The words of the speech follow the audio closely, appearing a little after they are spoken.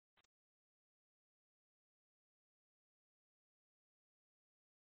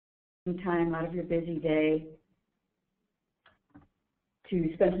Time out of your busy day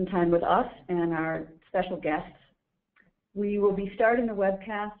to spend some time with us and our special guests. We will be starting the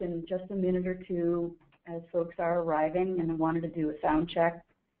webcast in just a minute or two as folks are arriving, and I wanted to do a sound check,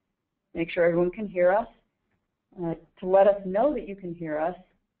 make sure everyone can hear us. To let us know that you can hear us,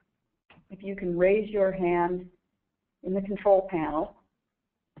 if you can raise your hand in the control panel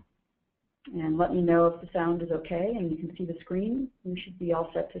and let me know if the sound is okay and you can see the screen, we should be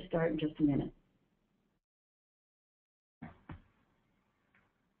all set to start in just a minute.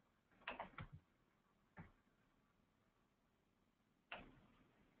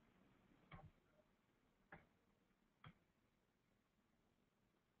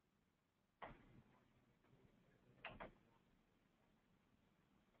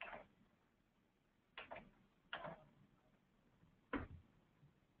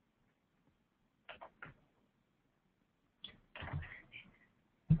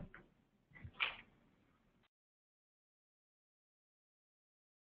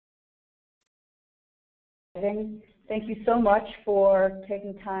 Thank you so much for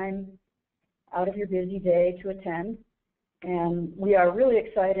taking time out of your busy day to attend. And we are really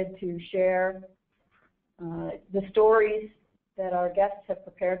excited to share the stories that our guests have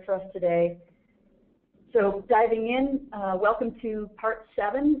prepared for us today. So diving in, welcome to part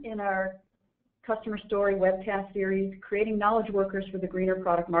 7 in our Customer Story webcast series, Creating Knowledge Workers for the Greener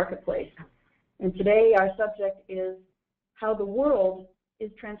Product Marketplace. And today our subject is how the world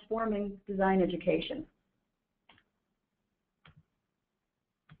is transforming design education.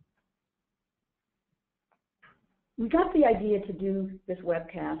 We got the idea to do this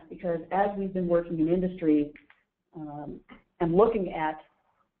webcast because as we've been working in industry and looking at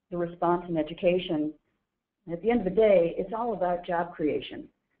the response in education, at the end of the day, it's all about job creation.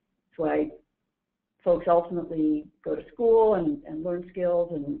 That's why folks ultimately go to school and learn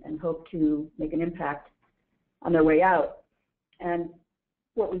skills and hope to make an impact on their way out. And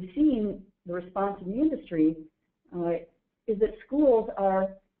what we've seen, the response in the industry, is that schools are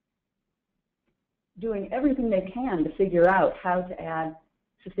doing everything they can to figure out how to add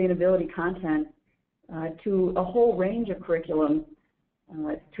sustainability content to a whole range of curriculum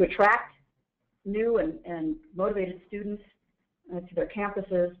to attract new and motivated students to their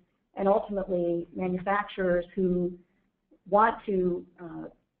campuses, and ultimately manufacturers who want to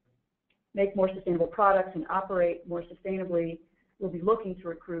make more sustainable products and operate more sustainably will be looking to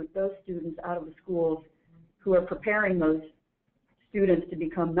recruit those students out of the schools who are preparing those students to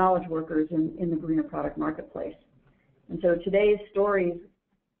become knowledge workers in the greener product marketplace. And so today's stories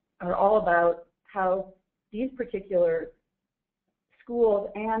are all about how these particular schools,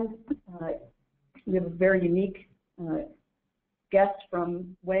 and we have a very unique guest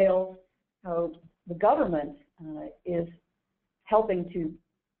from Wales, how the government is helping to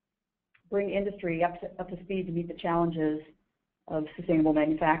bring industry up to speed to meet the challenges of sustainable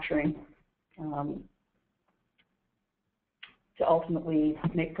manufacturing, to ultimately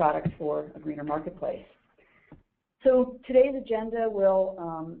make products for a greener marketplace. So today's agenda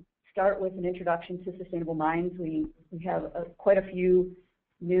will start with an introduction to Sustainable Minds. We have quite a few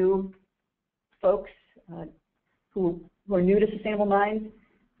new folks who are new to Sustainable Minds,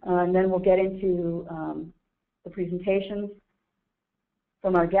 and then we'll get into the presentations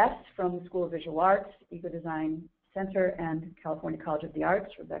from our guests from the School of Visual Arts, Ecodesign Centre, and California College of the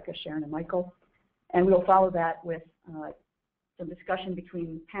Arts, Rebecca, Sharon, and Michael. And we'll follow that with some discussion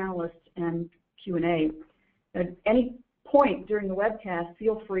between panelists and Q&A. At any point during the webcast,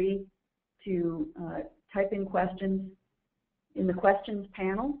 feel free to type in questions in the questions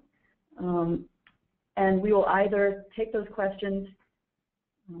panel, and we will either take those questions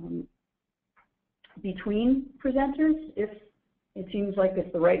between presenters if it seems like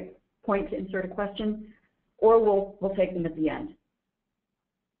it's the right point to insert a question, or we'll take them at the end.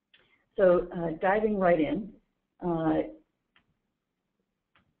 So diving right in,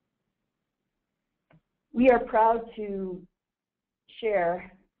 we are proud to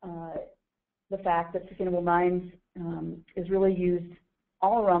share the fact that Sustainable Minds is really used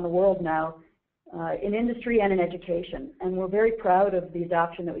all around the world now in industry and in education. And we're very proud of the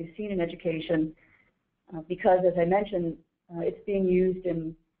adoption that we've seen in education because, as I mentioned, it's being used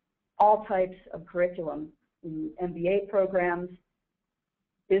in all types of curriculum, in MBA programs,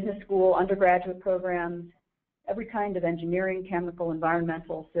 business school, undergraduate programs, every kind of engineering, chemical,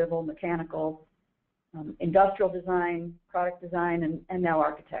 environmental, civil, mechanical, industrial design, product design, and now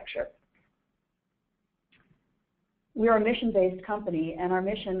architecture. We are a mission-based company, and our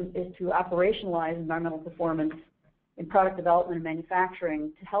mission is to operationalize environmental performance in product development and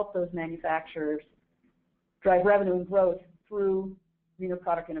manufacturing to help those manufacturers drive revenue and growth through greener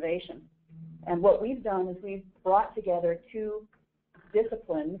product innovation. And what we've done is we've brought together two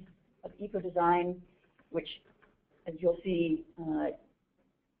disciplines of eco-design, which, as you'll see,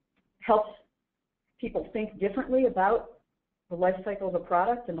 helps people think differently about the life cycle of a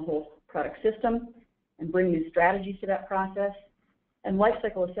product and the whole product system and bring new strategies to that process, and life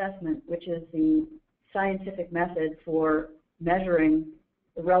cycle assessment, which is the scientific method for measuring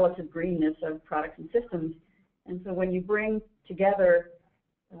the relative greenness of products and systems. And so when you bring together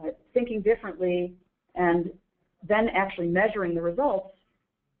thinking differently and then actually measuring the results,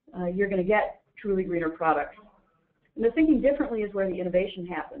 you're going to get truly greener products. And the thinking differently is where the innovation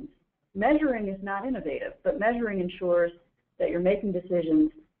happens. Measuring is not innovative, but measuring ensures that you're making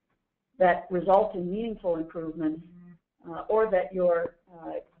decisions that result in meaningful improvements, or that your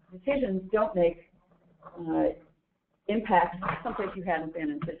decisions don't make impacts someplace you hadn't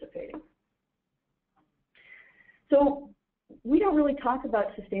been anticipating. So we don't really talk about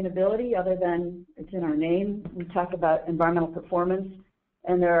sustainability other than it's in our name. We talk about environmental performance,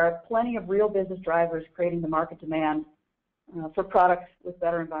 and there are plenty of real business drivers creating the market demand for products with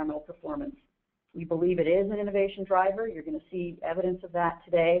better environmental performance. We believe it is an innovation driver. You're going to see evidence of that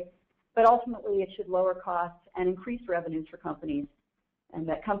today. But ultimately, it should lower costs and increase revenues for companies, and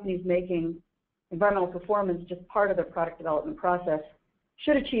that companies making environmental performance just part of their product development process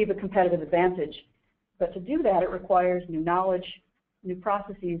should achieve a competitive advantage. But to do that, it requires new knowledge, new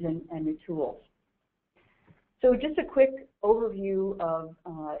processes, and new tools. So just a quick overview of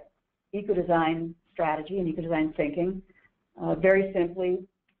eco-design strategy and eco-design thinking. Very simply,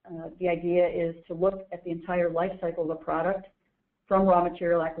 the idea is to look at the entire life cycle of a product, from raw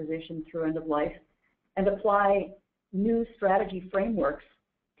material acquisition through end of life, and apply new strategy frameworks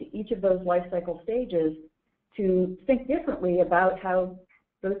to each of those life cycle stages to think differently about how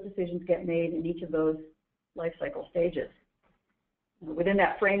those decisions get made in each of those life cycle stages. Within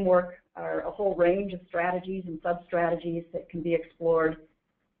that framework are a whole range of strategies and sub-strategies that can be explored,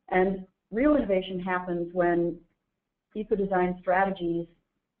 and real innovation happens when eco-design strategies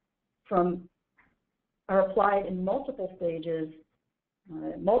are applied in multiple stages,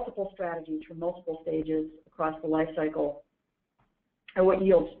 multiple strategies from multiple stages across the life cycle, are what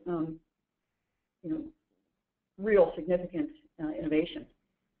yields real significant innovation.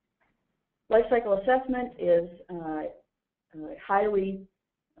 Life cycle assessment is highly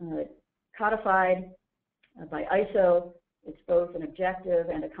codified by ISO. It's both an objective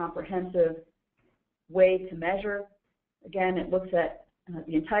and a comprehensive way to measure. Again, it looks at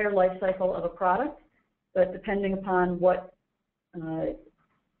the entire life cycle of a product, but depending upon what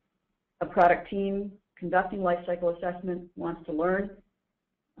a product team conducting life cycle assessment wants to learn,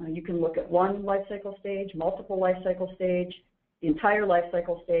 you can look at one life cycle stage, multiple life cycle stage, the entire life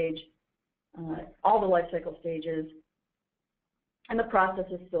cycle stage, all the life cycle stages, and the process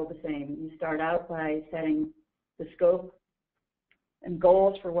is still the same. You start out by setting the scope and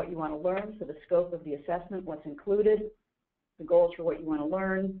goals for what you want to learn, so the scope of the assessment, what's included, the goals for what you want to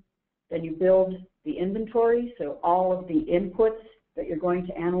learn. Then you build the inventory, so all of the inputs that you're going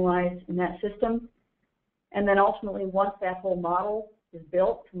to analyze in that system. And then ultimately, once that whole model is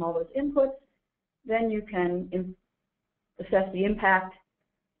built from all those inputs, then you can assess the impact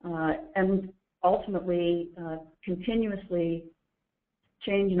and ultimately continuously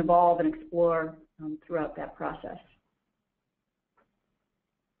change and evolve and explore throughout that process.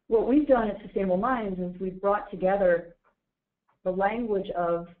 What we've done at Sustainable Minds is we've brought together the language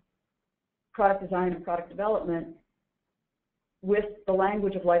of product design and product development with the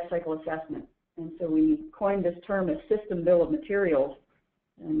language of life cycle assessment. And so we coined this term as system bill of materials.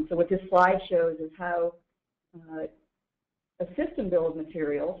 And so what this slide shows is how a system bill of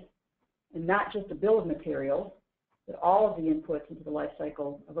materials, and not just a bill of materials, but all of the inputs into the life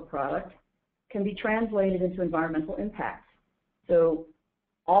cycle of a product, can be translated into environmental impacts. So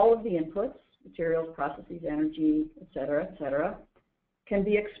all of the inputs, materials, processes, energy, et cetera, can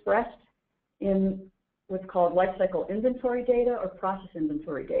be expressed in what's called life cycle inventory data or process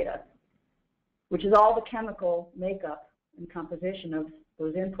inventory data, which is all the chemical makeup and composition of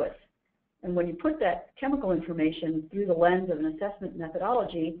those inputs. And when you put that chemical information through the lens of an assessment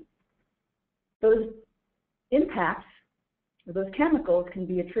methodology, those impacts, or those chemicals, can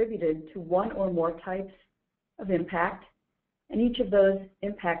be attributed to one or more types of impact, and each of those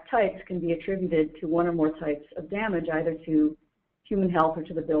impact types can be attributed to one or more types of damage, either to human health or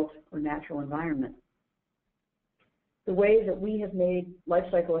to the built or natural environment. The way that we have made life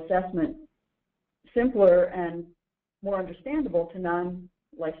cycle assessment simpler and more understandable to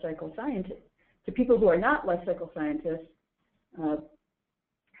non-life cycle scientists, to people who are not life cycle scientists,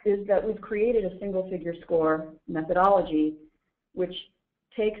 is that we've created a single figure score methodology which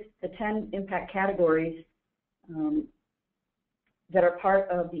takes the 10 impact categories that are part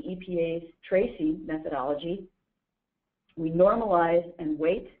of the EPA's Tracy methodology. We normalize and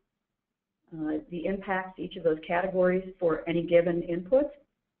weight the impacts each of those categories for any given input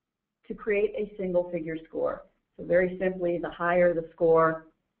to create a single figure score. So very simply, the higher the score,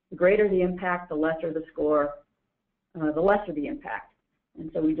 the greater the impact, the lesser the score, the lesser the impact. And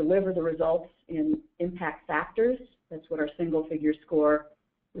so we deliver the results in impact factors. That's what our single figure score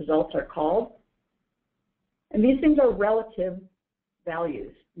results are called. And these things are relative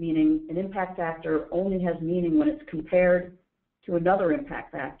values, meaning an impact factor only has meaning when it's compared to another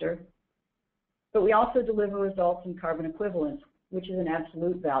impact factor. But we also deliver results in carbon equivalence, which is an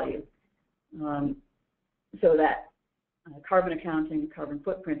absolute value, so that carbon accounting, carbon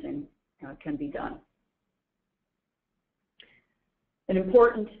footprinting can be done. An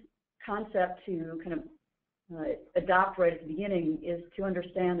important concept to kind of adopt right at the beginning is to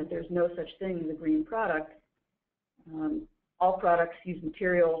understand that there's no such thing as a green product. All products use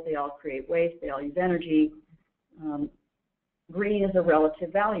materials, they all create waste, they all use energy. Green is a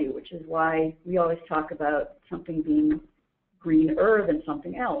relative value, which is why we always talk about something being greener than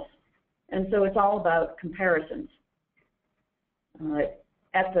something else. And so it's all about comparisons.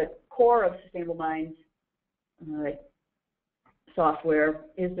 At the core of Sustainable Minds software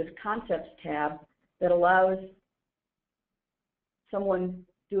is this concepts tab that allows someone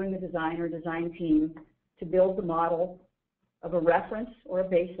doing the design or design team to build the model of a reference or a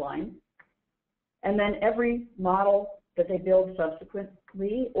baseline, and then every model that they build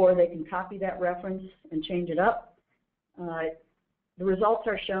subsequently, or they can copy that reference and change it up, the results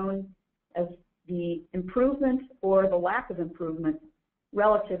are shown as the improvement or the lack of improvement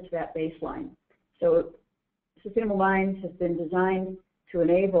relative to that baseline. So Sustainable Minds has been designed to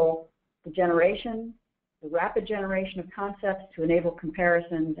enable the rapid generation of concepts, to enable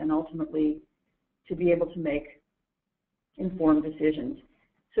comparisons, and ultimately to be able to make informed decisions.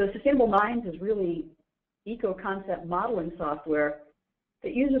 So Sustainable Minds is really eco-concept modeling software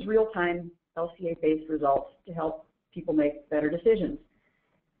that uses real-time LCA-based results to help people make better decisions.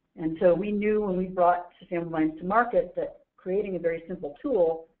 And so we knew when we brought Sustainable Minds to market that creating a very simple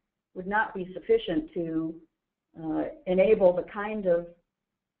tool would not be sufficient to enable the kind of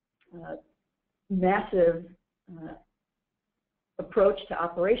massive approach to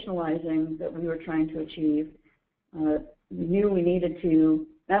operationalizing that we were trying to achieve. We knew we needed to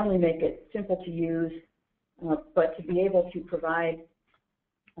not only make it simple to use, but to be able to provide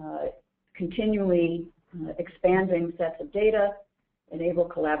continually expanding sets of data, enable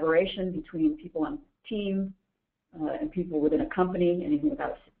collaboration between people on team and people within a company, and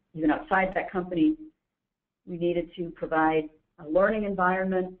even outside that company. We needed to provide a learning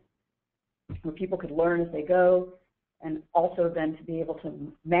environment where people could learn as they go, and also then to be able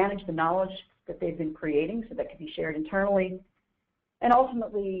to manage the knowledge that they've been creating so that could be shared internally. And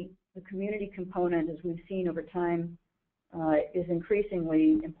ultimately, the community component, as we've seen over time, is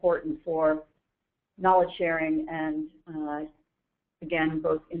increasingly important for knowledge sharing and, again,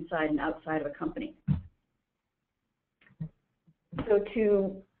 both inside and outside of a company. So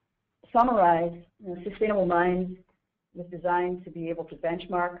to summarize, Sustainable Minds was designed to be able to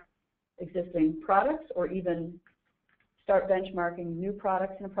benchmark existing products or even start benchmarking new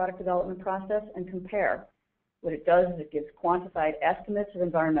products in a product development process and compare. What it does is it gives quantified estimates of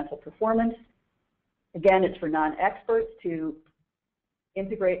environmental performance. Again, it's for non-experts to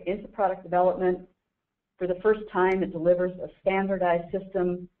integrate into product development. For the first time, it delivers a standardized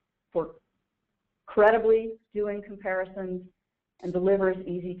system for credibly doing comparisons and delivers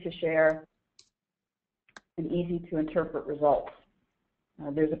easy to share and easy to interpret results.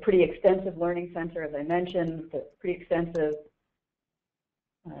 There's a pretty extensive learning center, as I mentioned, a pretty extensive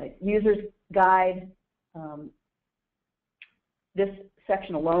user's guide. This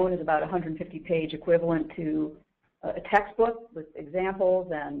section alone is about 150-page equivalent to a textbook with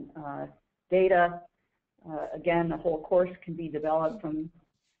examples and data. Again, the whole course can be developed from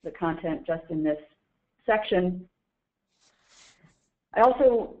the content just in this section.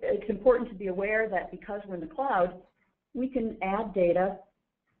 It's important to be aware that because we're in the cloud, we can add data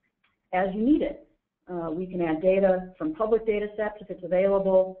as you need it. We can add data from public data sets if it's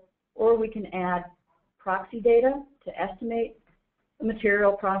available, or we can add proxy data to estimate a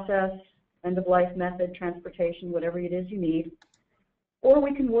material process, end-of-life method, transportation, whatever it is you need. Or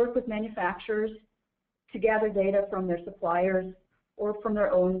we can work with manufacturers to gather data from their suppliers or from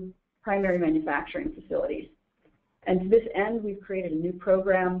their own primary manufacturing facilities. And to this end, we've created a new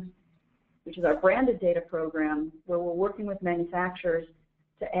program, which is our branded data program, where we're working with manufacturers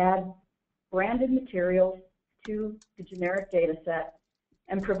to add branded materials to the generic data set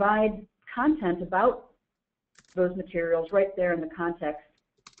and provide content about those materials right there in the context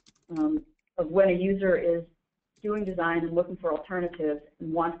of when a user is doing design and looking for alternatives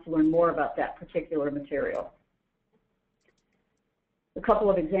and wants to learn more about that particular material. A couple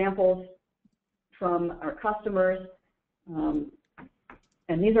of examples from our customers,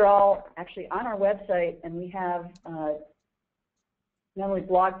 and these are all actually on our website, and we have not only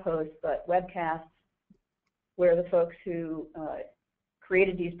blog posts but webcasts where the folks who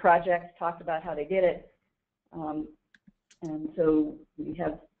created these projects talked about how they did it. And so we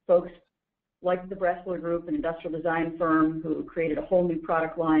have folks like the Bressler Group, an industrial design firm, who created a whole new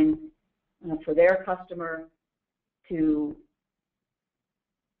product line for their customer, to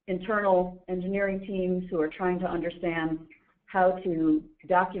internal engineering teams who are trying to understand how to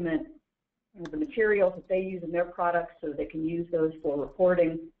document the materials that they use in their products so they can use those for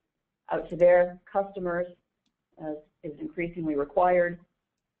reporting out to their customers, as is increasingly required,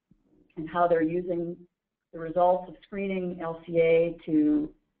 and how they're using the results of screening LCA to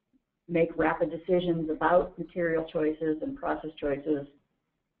make rapid decisions about material choices and process choices.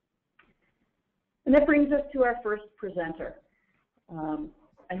 And that brings us to our first presenter.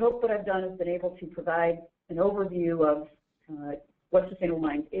 I hope what I've done is been able to provide an overview of what Sustainable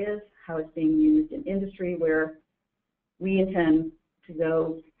Minds is, how it's being used in industry, where we intend to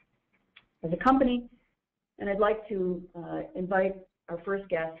go as a company. And I'd like to invite our first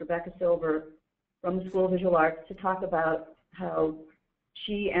guest, Rebecca Silver, from the School of Visual Arts, to talk about how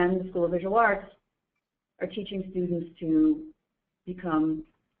she and the School of Visual Arts are teaching students to become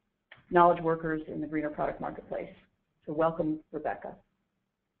knowledge workers in the greener product marketplace. So welcome, Rebecca.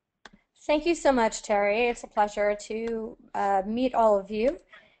 Thank you so much, Terry. It's a pleasure to meet all of you.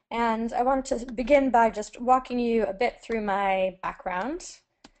 And I wanted to begin by just walking you a bit through my background.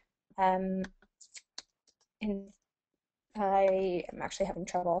 I am actually having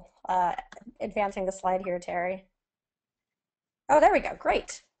trouble advancing the slide here, Terry. Oh, there we go.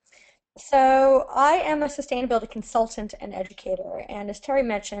 Great. So I am a sustainability consultant and educator, and as Terry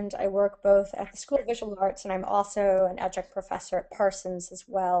mentioned, I work both at the School of Visual Arts, and I'm also an adjunct professor at Parsons as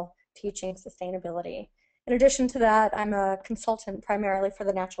well, teaching sustainability. In addition to that, I'm a consultant primarily for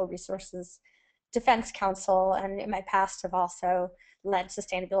the Natural Resources Defense Council, and in my past have also led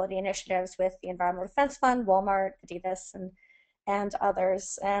sustainability initiatives with the Environmental Defense Fund, Walmart, Adidas, and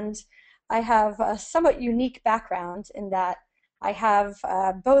others. And I have a somewhat unique background in that I have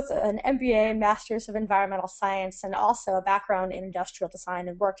both an MBA, Master's of Environmental Science, and also a background in industrial design,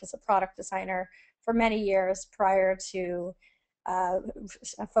 and worked as a product designer for many years prior to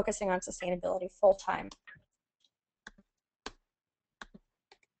focusing on sustainability full-time.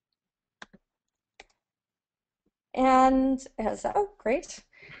 And oh, great.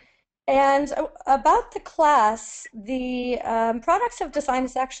 And about the class, the Products of Design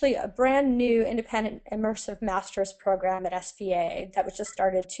is actually a brand new independent immersive master's program at SVA that was just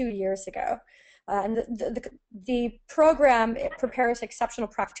started 2 years ago. And the program, it prepares exceptional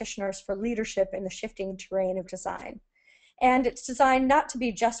practitioners for leadership in the shifting terrain of design. And it's designed not to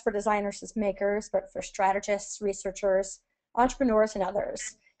be just for designers as makers, but for strategists, researchers, entrepreneurs, and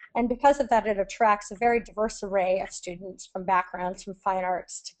others. And because of that, it attracts a very diverse array of students from backgrounds from fine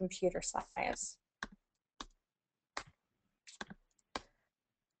arts to computer science.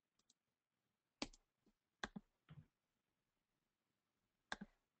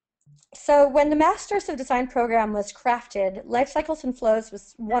 So when the Masters of Design program was crafted, Life Cycles and Flows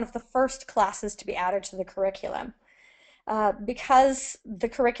was one of the first classes to be added to the curriculum. Because the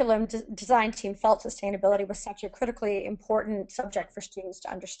curriculum design team felt sustainability was such a critically important subject for students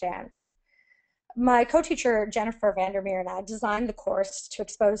to understand. My co-teacher, Jennifer Vandermeer, and I designed the course to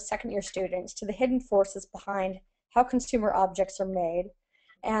expose second-year students to the hidden forces behind how consumer objects are made.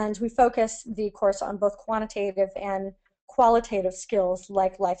 And we focus the course on both quantitative and qualitative skills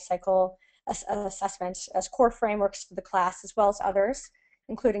like life cycle assessment as core frameworks for the class, as well as others,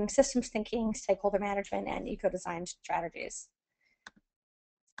 including systems thinking, stakeholder management, and eco-design strategies.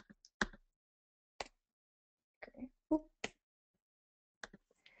 Okay.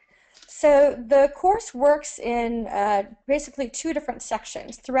 So the course works in basically 2 different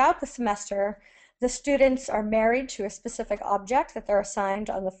sections. Throughout the semester, the students are married to a specific object that they're assigned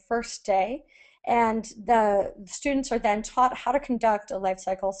on the first day, and the students are then taught how to conduct a life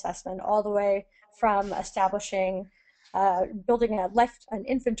cycle assessment all the way from establishing building an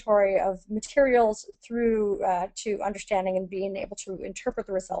inventory of materials through to understanding and being able to interpret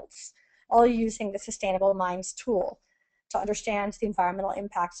the results, all using the Sustainable Minds tool to understand the environmental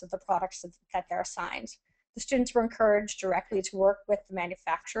impacts of the products that they're assigned. The students were encouraged directly to work with the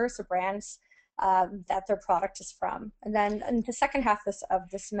manufacturers, the brands that their product is from. And then in the second half of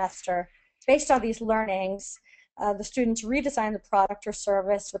the semester, based on these learnings, the students redesign the product or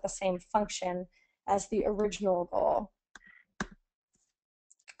service with the same function as the original goal.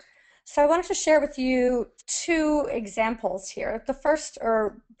 So I wanted to share with you two examples here. The first,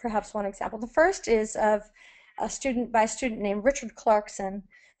 or perhaps one example, the first is of a student named Richard Clarkson,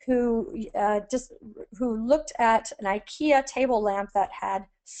 who looked at an IKEA table lamp that had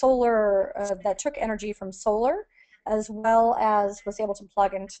solar, that took energy from solar, as well as was able to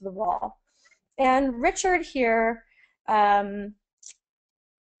plug into the wall. And Richard here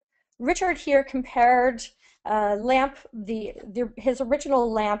compared his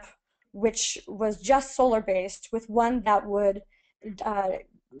original lamp, which was just solar-based, with one that would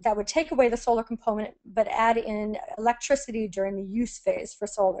take away the solar component but add in electricity during the use phase for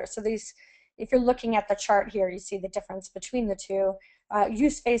solar. So these, if you're looking at the chart here, you see the difference between the two.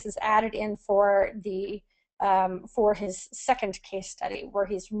 Use phase is added in for his second case study, where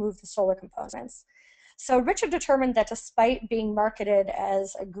he's removed the solar components. So Richard determined that despite being marketed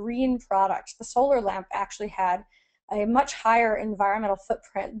as a green product, the solar lamp actually had a much higher environmental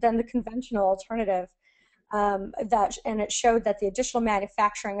footprint than the conventional alternative, and it showed that the additional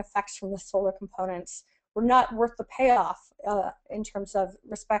manufacturing effects from the solar components were not worth the payoff in terms of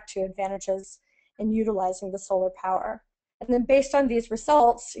respect to advantages in utilizing the solar power. And then based on these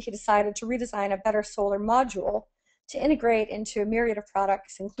results, he decided to redesign a better solar module to integrate into a myriad of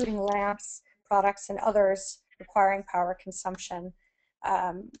products, including lamps, products, and others requiring power consumption,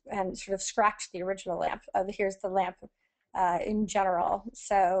 and sort of scrapped the original lamp. Here's the lamp in general.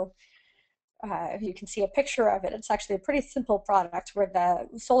 So you can see a picture of it. It's actually a pretty simple product where the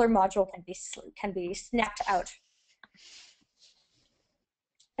solar module can be snapped out.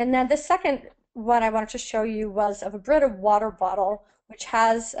 And then the second one I wanted to show you was of a Brita water bottle, which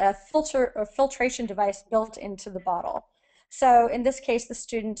has a filtration device built into the bottle. So in this case, the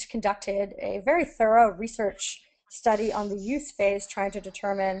student conducted a very thorough research study on the use phase, trying to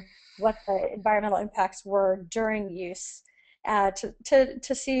determine what the environmental impacts were during use, to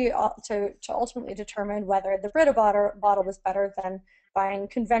ultimately determine whether the Brita bottle was better than buying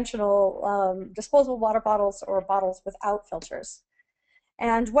conventional disposable water bottles or bottles without filters.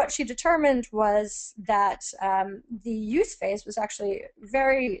 And what she determined was that the use phase was actually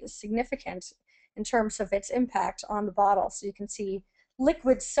very significant in terms of its impact on the bottle. So you can see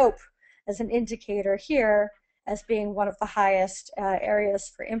liquid soap as an indicator here as being one of the highest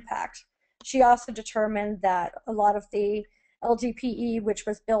areas for impact. She also determined that a lot of the LDPE, which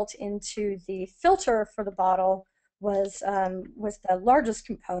was built into the filter for the bottle, was the largest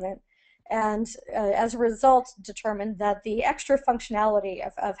component, and as a result determined that the extra functionality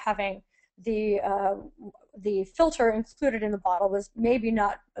of having the filter included in the bottle was maybe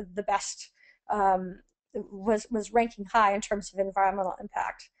not the best, was ranking high in terms of environmental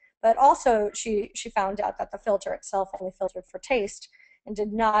impact. But also she found out that the filter itself only filtered for taste and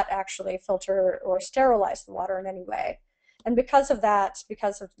did not actually filter or sterilize the water in any way. And because of that,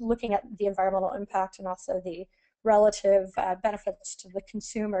 because of looking at the environmental impact and also the relative benefits to the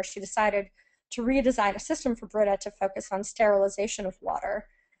consumer, she decided to redesign a system for Brita to focus on sterilization of water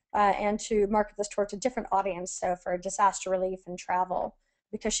and to market this towards a different audience, so for disaster relief and travel,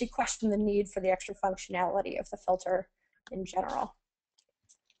 because she questioned the need for the extra functionality of the filter in general.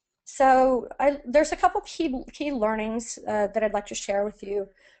 So there's a couple key learnings that I'd like to share with you.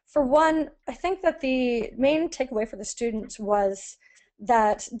 For one, I think that the main takeaway for the students was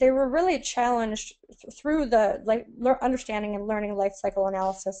that they were really challenged through the understanding and learning life cycle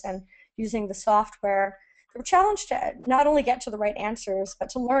analysis and using the software. They were challenged to not only get to the right answers, but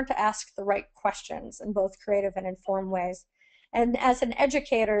to learn to ask the right questions in both creative and informed ways. And as an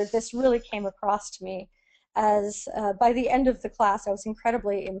educator, this really came across to me, as by the end of the class, I was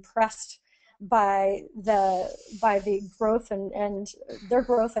incredibly impressed by the growth and their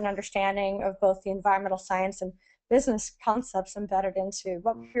growth and understanding of both the environmental science and business concepts embedded into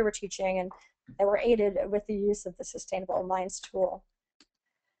what we were teaching, and they were aided with the use of the Sustainable Minds tool.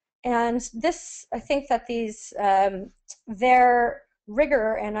 And this, I think that these, their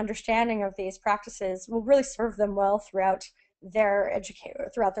rigor and understanding of these practices will really serve them well throughout their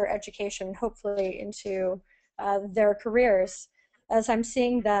education, hopefully into their careers. As I'm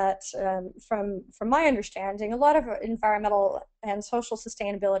seeing that from my understanding, a lot of environmental and social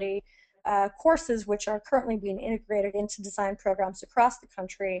sustainability courses which are currently being integrated into design programs across the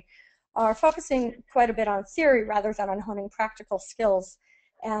country are focusing quite a bit on theory rather than on honing practical skills.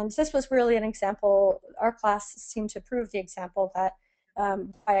 And this was really an example, our class seemed to prove the example that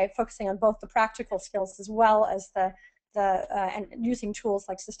by focusing on both the practical skills as well as the and using tools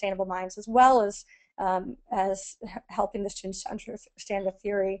like Sustainable Minds, as well as helping the students to understand the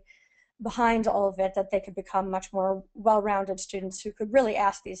theory behind all of it, that they could become much more well-rounded students who could really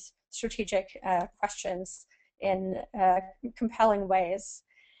ask these strategic questions in compelling ways.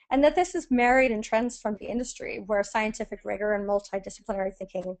 And that this is married in trends from the industry, where scientific rigor and multidisciplinary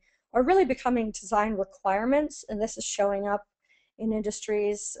thinking are really becoming design requirements, and this is showing up in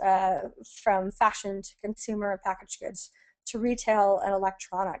industries from fashion to consumer and packaged goods to retail and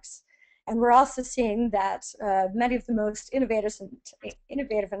electronics. And we're also seeing that many of the most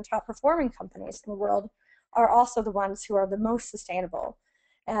innovative and top-performing companies in the world are also the ones who are the most sustainable.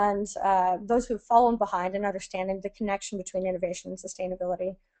 And those who have fallen behind in understanding the connection between innovation and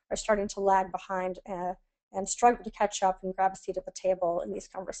sustainability are starting to lag behind and struggle to catch up and grab a seat at the table in these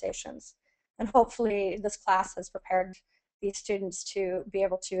conversations. And hopefully this class has prepared these students to be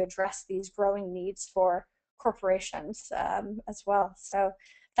able to address these growing needs for corporations as well. So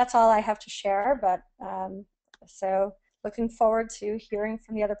that's all I have to share, but so looking forward to hearing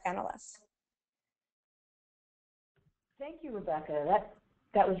from the other panelists. Thank you, Rebecca.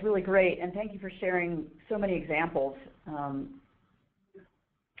 That was really great, and thank you for sharing so many examples.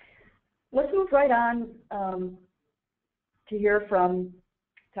 Let's move right on to hear from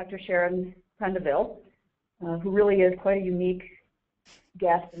Dr. Sharon Prendeville, who really is quite a unique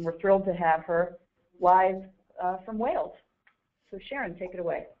guest, and we're thrilled to have her live from Wales. So Sharon, take it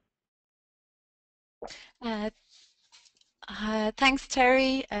away. Thanks,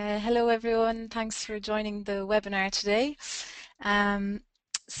 Terry. Hello, everyone. Thanks for joining the webinar today.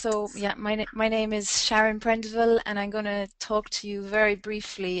 So yeah, my name is Sharon Prendeville, and I'm going to talk to you very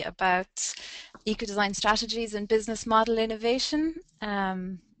briefly about eco-design strategies and business model innovation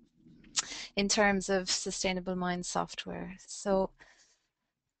in terms of Sustainable Minds software. So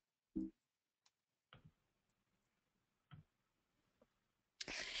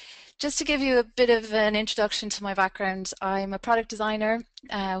just to give you a bit of an introduction to my background, I'm a product designer,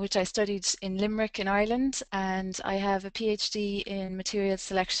 which I studied in Limerick in Ireland, and I have a PhD in material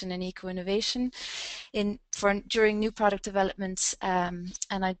selection and eco-innovation during new product development, and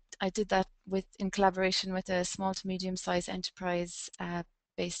I did that in collaboration with a small to medium-sized enterprise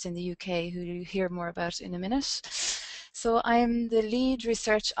based in the UK, who you'll hear more about in a minute. So I'm the lead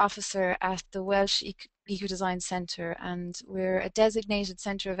research officer at the Welsh Ecodesign Centre, and we're a designated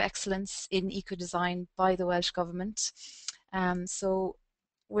centre of excellence in eco-design by the Welsh Government. So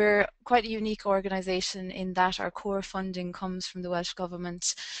we're quite a unique organisation in that our core funding comes from the Welsh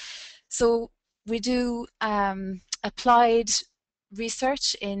Government. So we do applied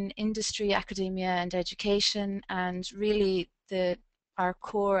research in industry, academia and education, and really our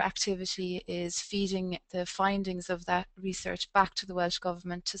core activity is feeding the findings of that research back to the Welsh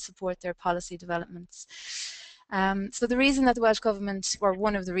Government to support their policy developments. So the reason that the Welsh Government, or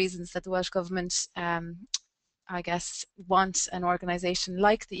one of the reasons that the Welsh Government I guess want an organisation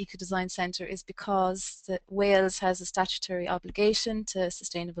like the Ecodesign Centre is because Wales has a statutory obligation to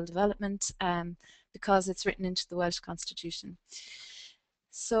sustainable development because it's written into the Welsh Constitution.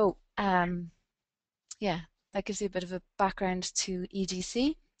 So yeah, that gives you a bit of a background to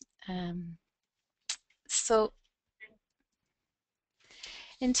EDC. So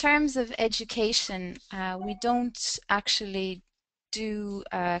in terms of education, we don't actually do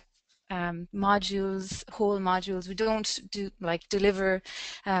modules, whole modules. We don't deliver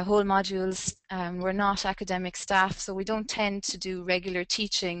whole modules. We're not academic staff, so we don't tend to do regular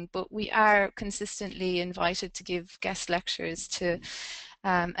teaching, but we are consistently invited to give guest lectures to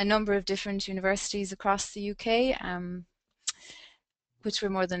a number of different universities across the UK, which we're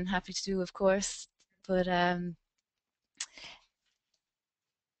more than happy to do, of course. But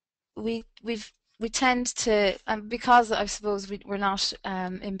we tend to, because I suppose we're not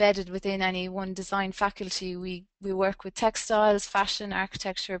embedded within any one design faculty, we work with textiles, fashion,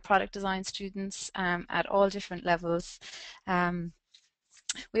 architecture, product design students at all different levels.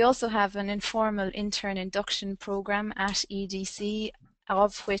 We also have an informal intern induction program at EDC,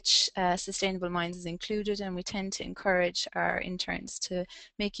 of which Sustainable Minds is included, and we tend to encourage our interns to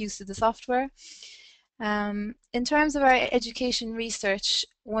make use of the software. In terms of our education research,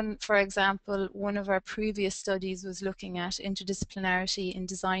 for example, one of our previous studies was looking at interdisciplinarity in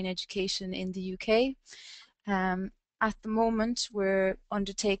design education in the UK. At the moment, we're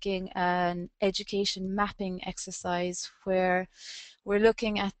undertaking an education mapping exercise where we're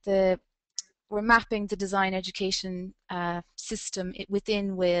looking at we're mapping the design education system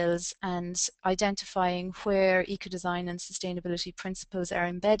within Wales and identifying where eco-design and sustainability principles are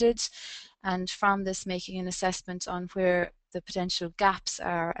embedded, and from this making an assessment on where the potential gaps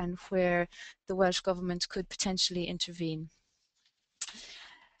are and where the Welsh Government could potentially intervene.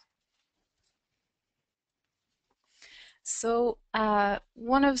 So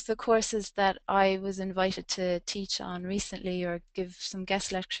one of the courses that I was invited to teach on recently or give some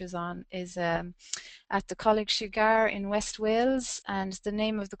guest lectures on is at the Coleg Tregar in West Wales, and the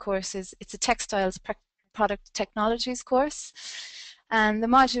name of the course is, it's a textiles product technologies course, and the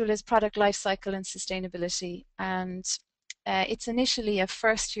module is product lifecycle and sustainability, and it's initially a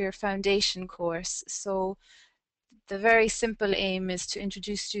first-year foundation course. So the very simple aim is to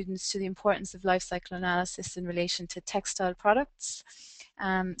introduce students to the importance of life cycle analysis in relation to textile products.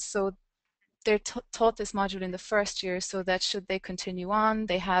 So they're taught this module in the first year so that should they continue on,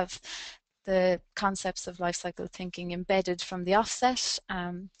 they have the concepts of life cycle thinking embedded from the offset.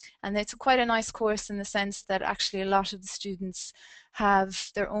 And it's quite a nice course in the sense that actually a lot of the students have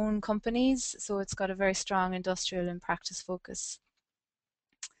their own companies, so it's got a very strong industrial and practice focus.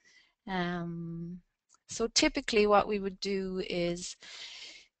 So typically what we would do is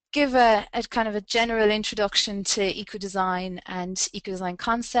give a kind of a general introduction to eco-design and eco-design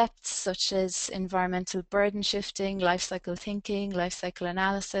concepts such as environmental burden shifting, life cycle thinking, life cycle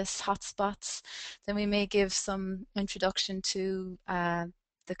analysis, hotspots. Then we may give some introduction to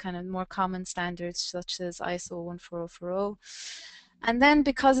the kind of more common standards such as ISO 14040. And then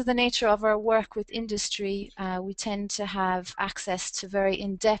because of the nature of our work with industry, we tend to have access to very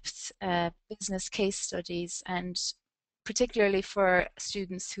in-depth business case studies, and particularly for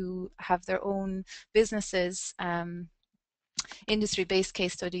students who have their own businesses, industry-based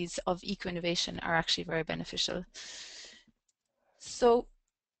case studies of eco-innovation are actually very beneficial. So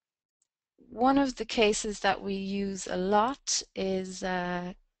one of the cases that we use a lot is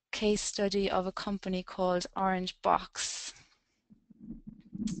a case study of a company called Orange Box.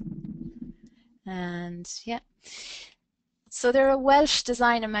 And yeah, so they're a Welsh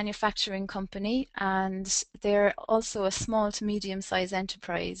design and manufacturing company, and they're also a small to medium-sized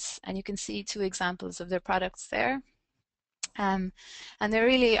enterprise, and you can see two examples of their products there. And they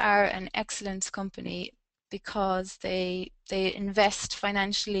really are an excellent company because they invest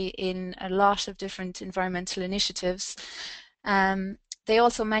financially in a lot of different environmental initiatives. They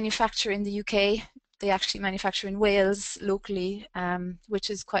also manufacture in the UK. They actually manufacture in Wales locally,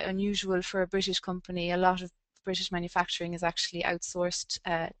 which is quite unusual for a British company. A lot of British manufacturing is actually outsourced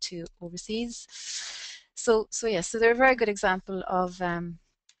to overseas. So they're a very good example of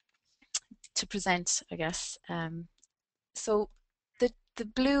to present, I guess. So the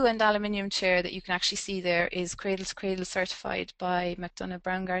blue and aluminium chair that you can actually see there is cradle to cradle certified by McDonough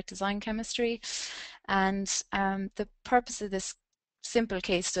Browngart Design Chemistry, and the purpose of this simple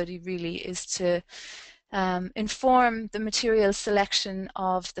case study really is to inform the material selection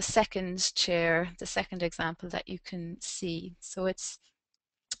of the second chair, the second example that you can see. So it's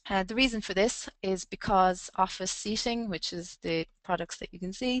the reason for this is because office seating, which is the products that you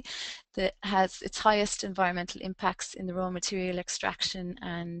can see, that has its highest environmental impacts in the raw material extraction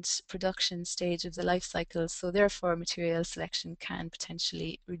and production stage of the life cycle. So therefore material selection can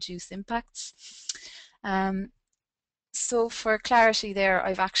potentially reduce impacts. So for clarity there,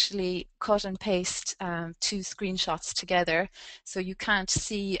 I've actually cut and pasted two screenshots together. So you can't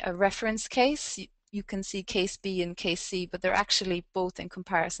see a reference case. You can see case B and case C, but they're actually both in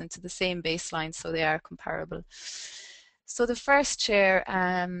comparison to the same baseline, so they are comparable. So the first chair,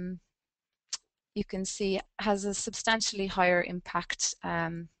 you can see, has a substantially higher impact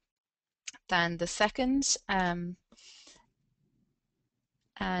than the second.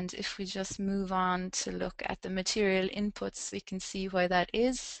 And if we just move on to look at the material inputs, we can see why that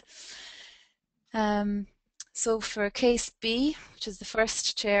is. So for case B, which is the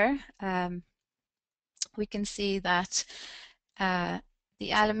first chair, we can see that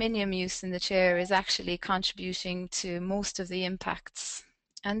the aluminium use in the chair is actually contributing to most of the impacts.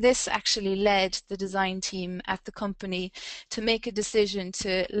 And this actually led the design team at the company to make a decision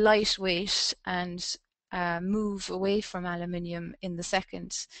to lightweight and move away from aluminium in the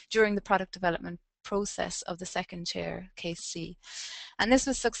second, during the product development process of the second chair, case C. And this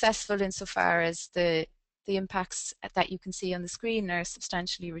was successful insofar as the impacts that you can see on the screen are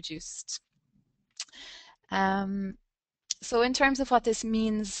substantially reduced. So in terms of what this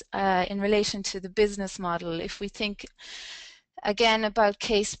means in relation to the business model, if we think again about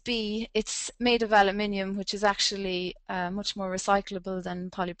case B, it's made of aluminium, which is actually much more recyclable than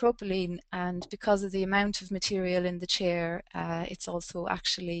polypropylene, and because of the amount of material in the chair, it's also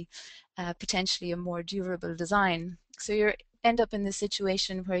actually potentially a more durable design. So you end up in the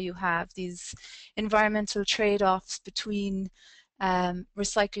situation where you have these environmental trade-offs between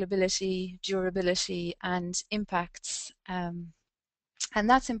recyclability, durability, and impacts. And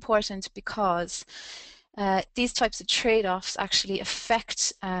that's important because these types of trade-offs actually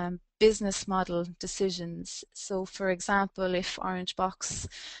affect business model decisions. So for example, if Orange Box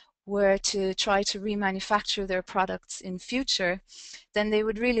were to try to remanufacture their products in future, then they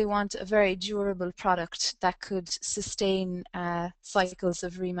would really want a very durable product that could sustain cycles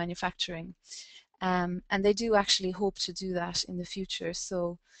of remanufacturing. And they do actually hope to do that in the future.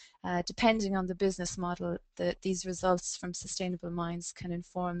 So depending on the business model, these results from sustainable mines can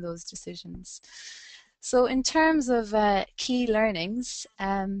inform those decisions. So in terms of key learnings,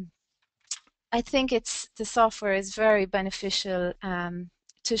 I think the software is very beneficial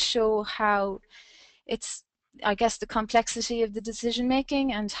to show how it's, I guess, the complexity of the decision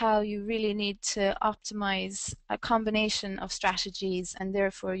making and how you really need to optimize a combination of strategies, and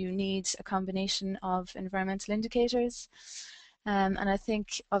therefore you need a combination of environmental indicators. And I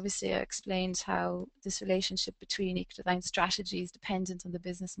think obviously I explained how this relationship between eco-design strategy is dependent on the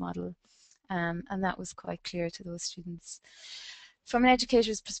business model, and that was quite clear to those students. From an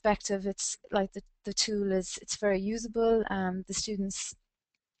educator's perspective, it's like the tool it's very usable. The students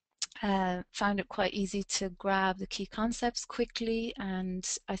found it quite easy to grab the key concepts quickly, and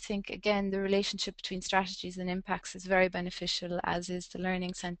I think again the relationship between strategies and impacts is very beneficial, as is the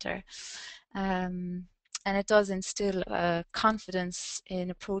Learning Centre. And it does instill confidence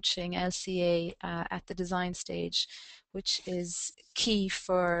in approaching LCA at the design stage, which is key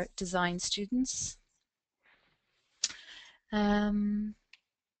for design students. I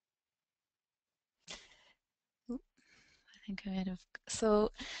think I might have,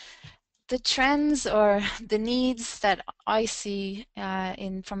 so the trends or the needs that I see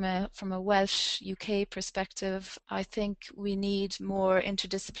from a Welsh UK perspective, I think we need more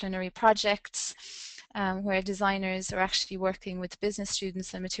interdisciplinary projects where designers are actually working with business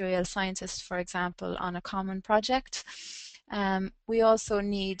students and material scientists, for example, on a common project. We also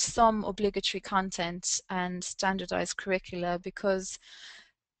need some obligatory content and standardized curricula, because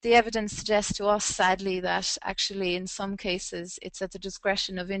the evidence suggests to us, sadly, that actually in some cases it's at the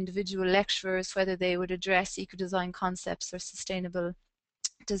discretion of individual lecturers whether they would address eco-design concepts or sustainable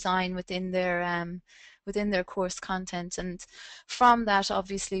design within their course content. And from that,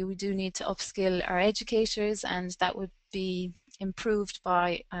 obviously, we do need to upskill our educators, and that would be improved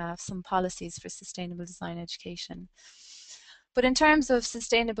by some policies for sustainable design education. But in terms of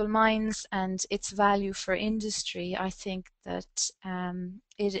sustainable mines and its value for industry, I think that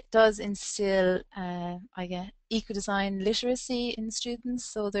it does instill, I guess, eco-design literacy in students.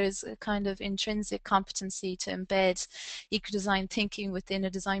 So there's a kind of intrinsic competency to embed eco-design thinking within a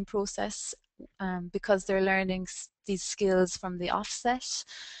design process, because they're learning these skills from the offset.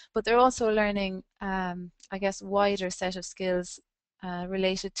 But they're also learning, I guess, wider set of skills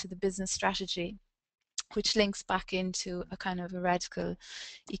related to the business strategy, which links back into a kind of a radical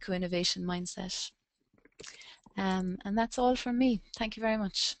eco-innovation mindset. And that's all from me. Thank you very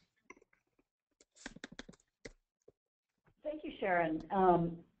much. Thank you, Sharon.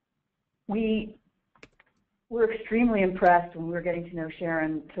 We were extremely impressed when we were getting to know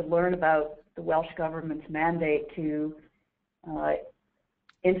Sharon to learn about the Welsh government's mandate to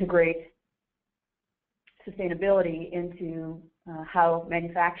integrate sustainability into how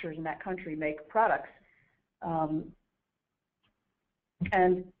manufacturers in that country make products.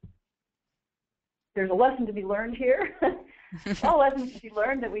 And there's a lesson to be learned here. All lessons to be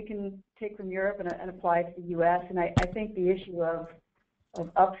learned that we can take from Europe and apply to the U.S. And I think the issue of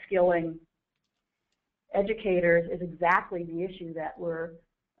upskilling educators is exactly the issue that we're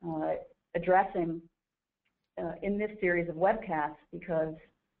addressing in this series of webcasts, because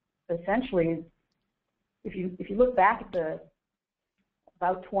essentially, if you look back at the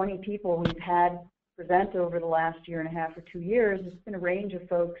about 20 people we've had present over the last year and a half or 2 years, it's been a range of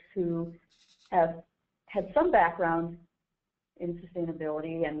folks who have had some background in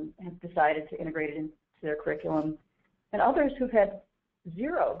sustainability and have decided to integrate it into their curriculum, and others who've had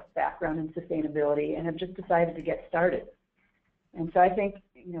zero background in sustainability and have just decided to get started. And so I think,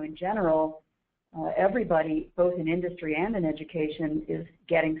 in general, everybody, both in industry and in education, is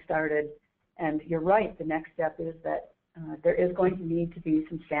getting started. And you're right, the next step is that there is going to need to be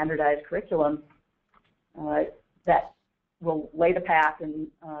some standardized curriculum that will lay the path and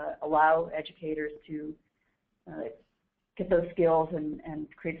allow educators to get those skills and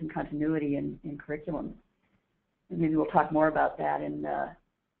create some continuity in curriculum. And maybe we'll talk more about that in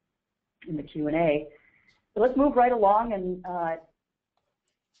the Q&A. So let's move right along and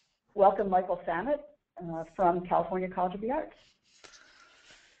welcome Michael Samet from California College of the Arts.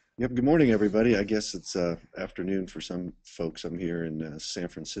 Yep, good morning, everybody. I guess it's afternoon for some folks. I'm here in San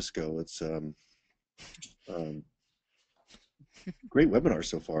Francisco. It's Great webinar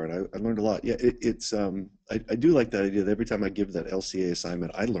so far, and I learned a lot. Yeah, I do like that idea that every time I give that LCA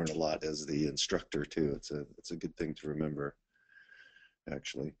assignment, I learn a lot as the instructor too. It's a good thing to remember,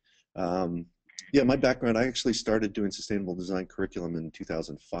 actually. Yeah, my background, I actually started doing sustainable design curriculum in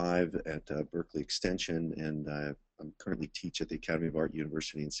 2005 at Berkeley Extension, and I'm currently teach at the Academy of Art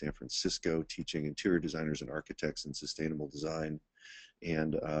University in San Francisco, teaching interior designers and architects in sustainable design.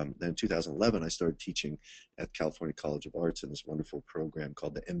 And then in 2011, I started teaching at California College of Arts in this wonderful program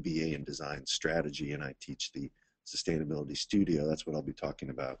called the MBA in Design Strategy, and I teach the Sustainability Studio. That's what I'll be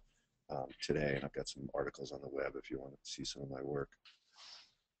talking about today, and I've got some articles on the web if you want to see some of my work.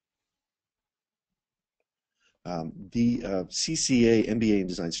 The CCA MBA in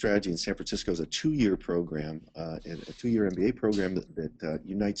Design Strategy in San Francisco is a two-year program, a two-year MBA program that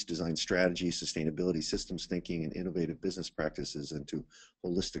unites design strategy, sustainability, systems thinking, and innovative business practices into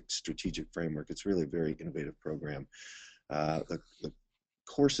holistic strategic framework. It's really a very innovative program. The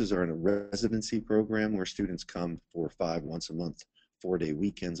courses are in a residency program where students come 4 or 5 once a month, 4-day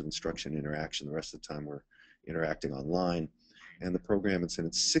weekends of instruction and interaction. The rest of the time we're interacting online. And the program is in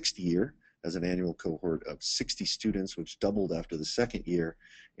its 6th year, as an annual cohort of 60 students, which doubled after the 2nd year,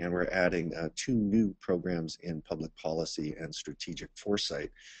 and we're adding 2 new programs in public policy and strategic foresight.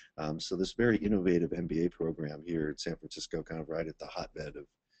 So this very innovative MBA program here at San Francisco, kind of right at the hotbed of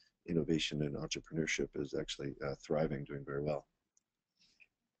innovation and entrepreneurship, is actually thriving, doing very well.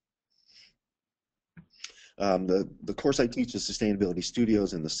 The course I teach is Sustainability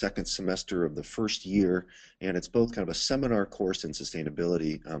Studios in the 2nd semester of the 1st year, and it's both kind of a seminar course in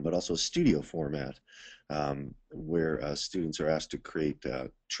sustainability, but also a studio format where students are asked to create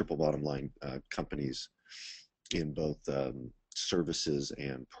triple bottom line companies in both services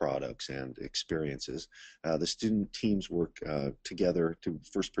and products and experiences. The student teams work together to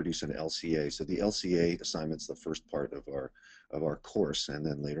first produce an LCA. So the LCA assignment's the first part of our course, and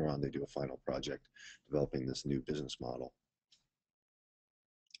then later on they do a final project developing this new business model.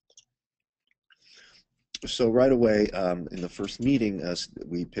 So right away in the first meeting,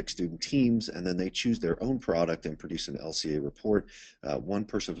 we pick student teams, and then they choose their own product and produce an LCA report. One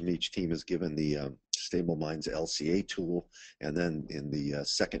person from each team is given the Stable Minds LCA tool, and then in the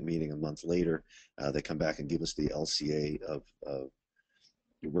second meeting a month later, they come back and give us the LCA of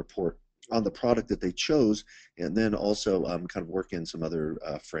report on the product that they chose, and then also kind of work in some other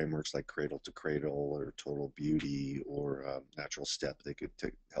frameworks like cradle to cradle or total beauty or natural step. They could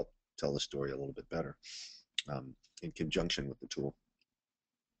help tell the story a little bit better in conjunction with the tool.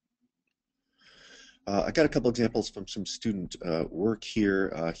 I got a couple examples from some student work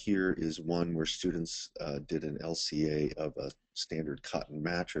here. Here is one where students did an LCA of a standard cotton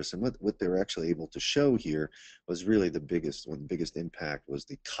mattress, and what they were actually able to show here was really the biggest impact was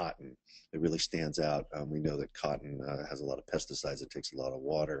the cotton. It really stands out. We know that cotton has a lot of pesticides, it takes a lot of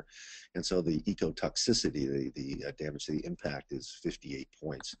water, and so the ecotoxicity, the damage to the impact is 58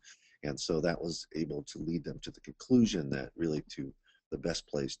 points. And so that was able to lead them to the conclusion that really the best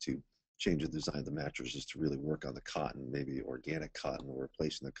place to change the design of the mattress is to really work on the cotton, maybe organic cotton, or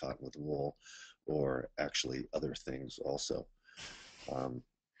replacing the cotton with wool, or actually other things also.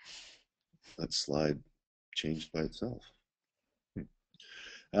 That slide changed by itself.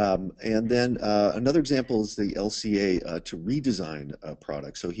 And then another example is the LCA to redesign a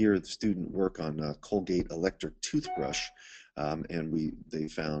product. So here the student work on Colgate electric toothbrush, and they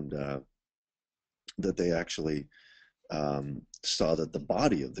found that they actually saw that the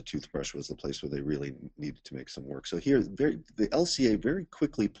body of the toothbrush was the place where they really needed to make some work. So here, the LCA very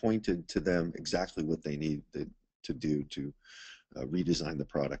quickly pointed to them exactly what they needed to do to redesign the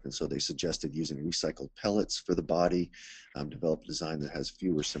product. And so they suggested using recycled pellets for the body, develop a design that has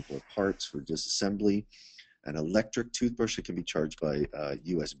fewer, simpler parts for disassembly, an electric toothbrush that can be charged by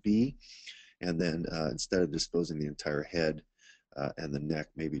USB, and then instead of disposing the entire head and the neck,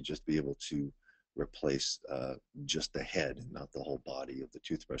 maybe just be able to replace just the head and not the whole body of the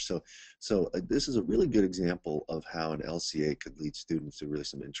toothbrush. So this is a really good example of how an LCA could lead students to really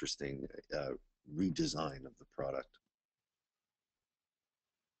some interesting redesign of the product.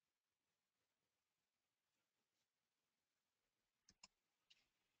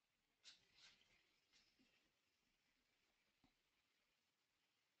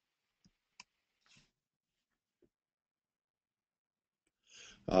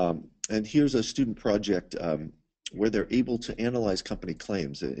 And here's a student project where they're able to analyze company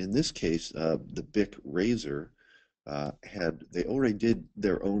claims. In this case, the Bic razor they already did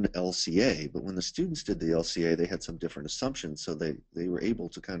their own LCA, but when the students did the LCA, they had some different assumptions, so they were able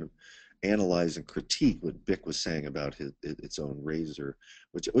to kind of analyze and critique what BIC was saying about its own razor,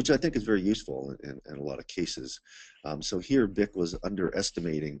 which I think is very useful in a lot of cases. So here BIC was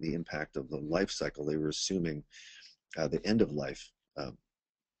underestimating the impact of the life cycle. They were assuming the end of life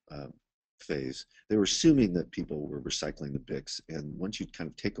phase. They were assuming that people were recycling the BICs, and once you kind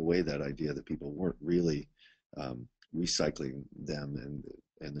of take away that idea that people weren't really recycling them,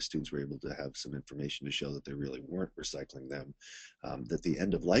 and the students were able to have some information to show that they really weren't recycling them, that the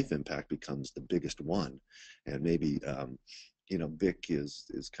end of life impact becomes the biggest one. And maybe you know, BIC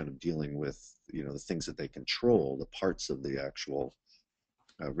is kind of dealing with, you know, the things that they control, the parts of the actual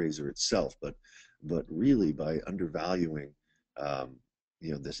razor itself, but really by undervaluing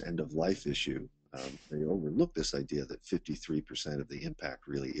you know, this end of life issue, they overlook this idea that 53% of the impact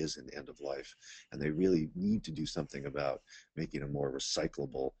really is in end of life, and they really need to do something about making a more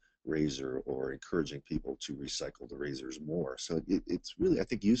recyclable razor or encouraging people to recycle the razors more. So it's really, I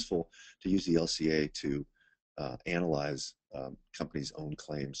think, useful to use the LCA to analyze companies' own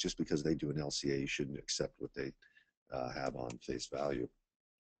claims. Just because they do an LCA, you shouldn't accept what they have on face value.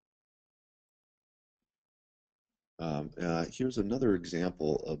 Here's another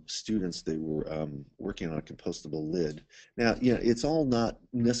example of students. They were working on a compostable lid. Now, yeah, it's all not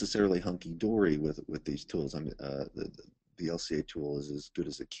necessarily hunky-dory with these tools. I mean, the LCA tool is as good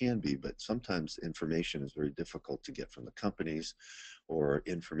as it can be, but sometimes information is very difficult to get from the companies, or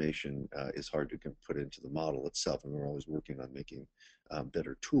information is hard to put into the model itself, and we're always working on making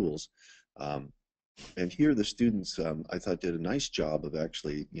better tools. And here the students, I thought, did a nice job of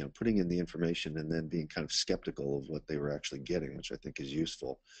actually, you know, putting in the information and then being kind of skeptical of what they were actually getting, which I think is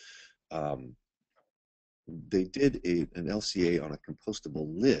useful. They did an LCA on a compostable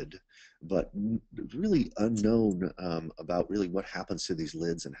lid, but really unknown about really what happens to these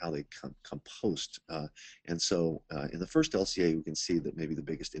lids and how they compost. And so in the first LCA, we can see that maybe the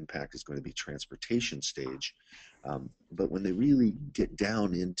biggest impact is going to be transportation stage. But when they really get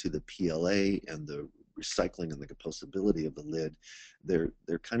down into the PLA and the recycling and the compostability of the lid,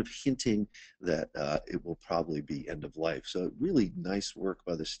 they're kind of hinting that it will probably be end of life. So really nice work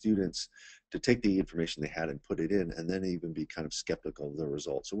by the students to take the information they had and put it in, and then even be kind of skeptical of the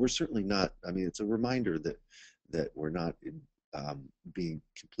results. So we're certainly not, I mean, it's a reminder that we're not being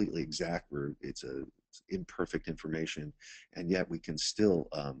completely exact, it's imperfect information, and yet we can still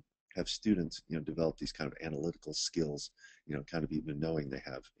have students, you know, develop these kind of analytical skills, you know, kind of even knowing they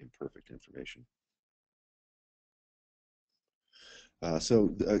have imperfect information.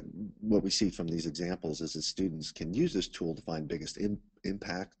 What we see from these examples is that students can use this tool to find biggest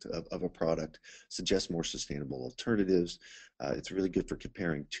impact of a product, suggest more sustainable alternatives. It's really good for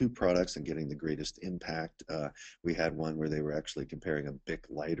comparing two products and getting the greatest impact. We had one where they were actually comparing a BIC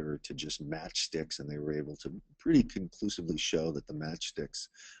lighter to just matchsticks, and they were able to pretty conclusively show that the matchsticks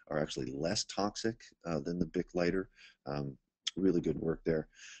are actually less toxic than the BIC lighter. Really good work there.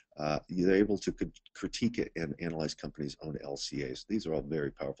 They're able to critique it and analyze companies' own LCAs. These are all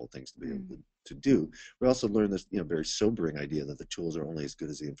very powerful things to be able to do. We also learned this, you know, very sobering idea that the tools are only as good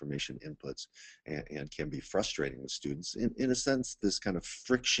as the information inputs, and can be frustrating with students. In a sense, this kind of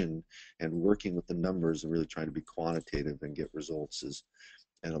friction and working with the numbers and really trying to be quantitative and get results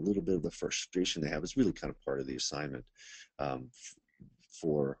and a little bit of the frustration they have is really kind of part of the assignment.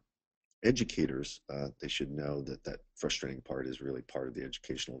 For educators, they should know that that frustrating part is really part of the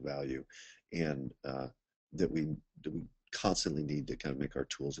educational value, and that we constantly need to kind of make our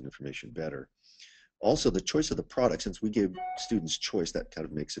tools and information better. Also, the choice of the product, since we gave students choice, that kind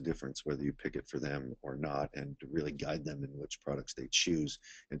of makes a difference whether you pick it for them or not, and to really guide them in which products they choose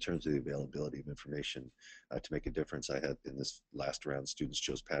in terms of the availability of information to make a difference. I had in this last round, students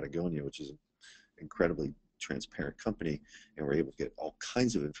chose Patagonia, which is an incredibly transparent company, and we're able to get all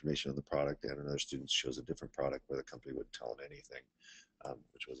kinds of information on the product, and another student chose a different product where the company wouldn't tell them anything,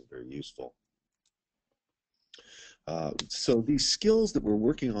 which wasn't very useful. So these skills that we're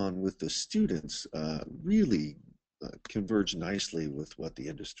working on with the students really converge nicely with what the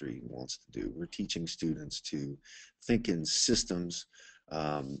industry wants to do. We're teaching students to think in systems,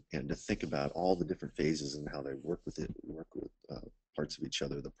 and to think about all the different phases and how they work with parts of each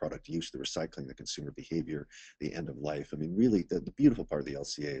other, the product use, the recycling, the consumer behavior, the end of life. I mean, really, the beautiful part of the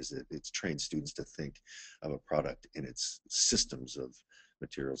LCA is that it's trained students to think of a product in its systems of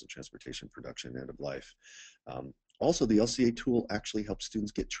materials and transportation, production, end of life. Also, the LCA tool actually helps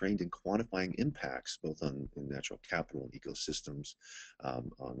students get trained in quantifying impacts, both in natural capital and ecosystems,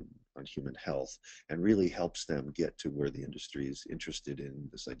 on human health, and really helps them get to where the industry is interested in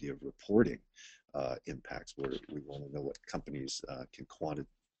this idea of reporting impacts, where we want to know what companies can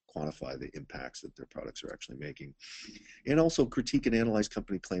quantify the impacts that their products are actually making. And also critique and analyze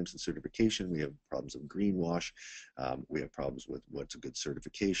company claims and certification. We have problems of greenwash. We have problems with what's a good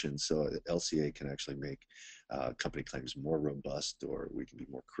certification. So LCA can actually make company claims more robust, or we can be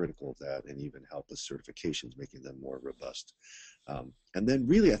more critical of that and even help with certifications, making them more robust. And then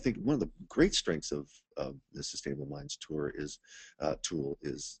really, I think one of the great strengths of the Sustainable Minds tool is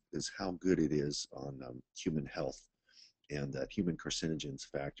how good it is on human health and that human carcinogens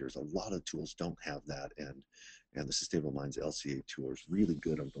factors. A lot of tools don't have that, and the Sustainable Minds LCA tool is really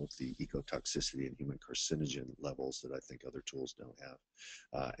good on both the ecotoxicity and human carcinogen levels that I think other tools don't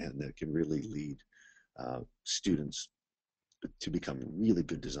have, and that can really lead students to become really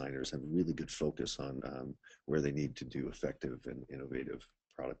good designers, have really good focus on where they need to do effective and innovative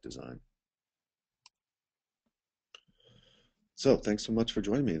product design. So thanks so much for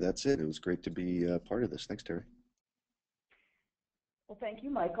joining me. That's it. It was great to be part of this. Thanks, Terry. Well, thank you,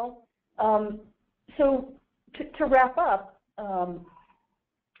 Michael. So to wrap up,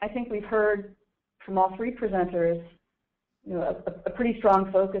 I think we've heard from all three presenters, a pretty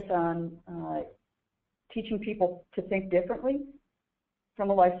strong focus on teaching people to think differently from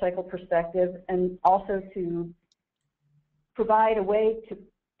a life cycle perspective, and also to provide a way to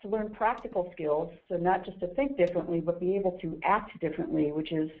learn practical skills, so not just to think differently, but be able to act differently,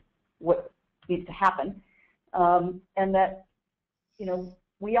 which is what needs to happen. And that,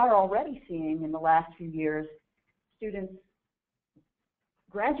 we are already seeing in the last few years students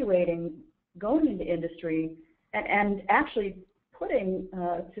graduating, going into industry, and actually putting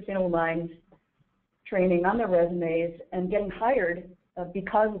Sustainable Minds training on their resumes and getting hired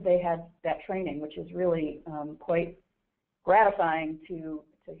because they had that training, which is really quite gratifying to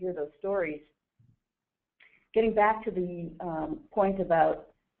hear those stories. Getting back to the point about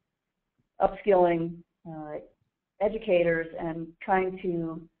upskilling educators and trying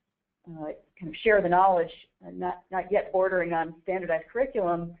to kind of share the knowledge, not yet bordering on standardized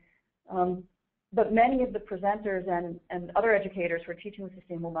curriculum, but many of the presenters and other educators who are teaching with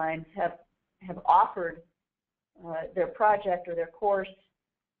Sustainable Minds have offered their project or their course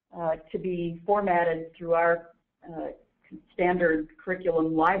to be formatted through our standard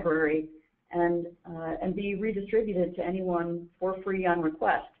curriculum library and be redistributed to anyone for free on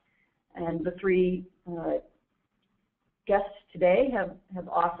request. And the three guests today have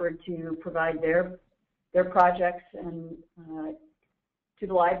offered to provide their projects and to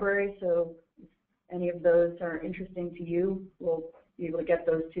the library. So if any of those are interesting to you, we'll be able to get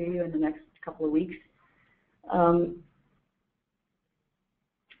those to you in the next couple of weeks.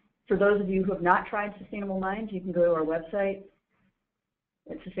 For those of you who have not tried Sustainable Minds, you can go to our website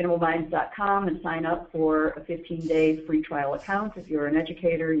at sustainableminds.com and sign up for a 15-day free trial account. If you're an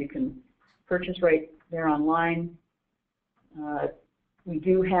educator, you can purchase right there online. We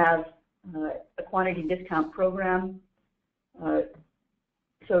do have a quantity discount program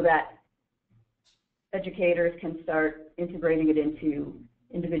so that educators can start integrating it into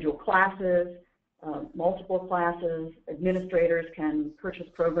individual classes, multiple classes. Administrators can purchase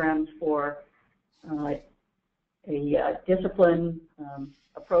programs for a discipline,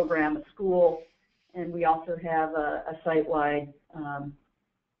 a program, a school, and we also have a site-wide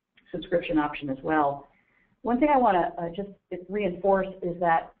subscription option as well. One thing I want to just reinforce is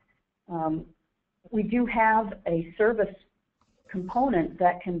that we do have a service component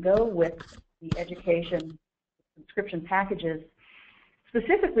that can go with the education subscription packages,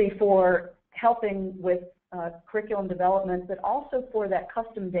 specifically for helping with curriculum development, but also for that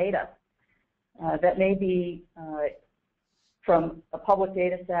custom data that may be from a public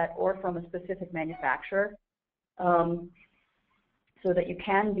data set or from a specific manufacturer, so that you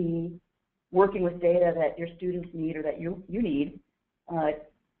can be working with data that your students need or that you need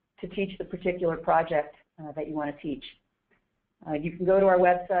to teach the particular project that you want to teach. You can go to our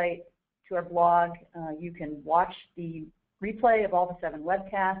website, to our blog. You can watch the replay of all the 7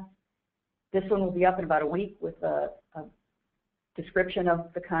 webcasts. This one will be up in about a week with a description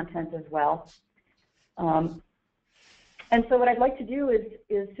of the content as well. And so what I'd like to do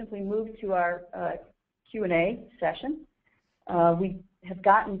is simply move to our Q&A session. We have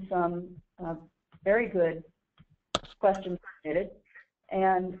gotten some very good questions submitted,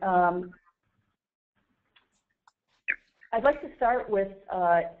 and I'd like to start with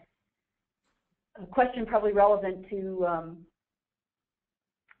a question probably relevant to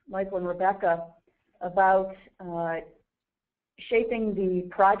Michael and Rebecca about shaping the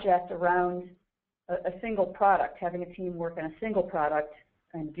project around a single product, having a team work on a single product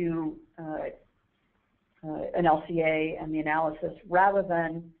and do an LCA and the analysis, rather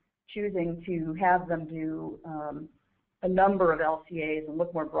than choosing to have them do a number of LCAs and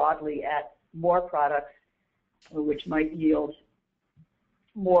look more broadly at more products, which might yield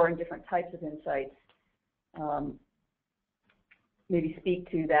more and different types of insights. Maybe speak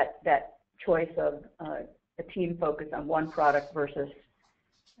to that choice of a team focus on one product versus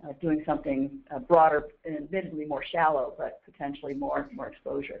doing something broader and admittedly more shallow, but potentially more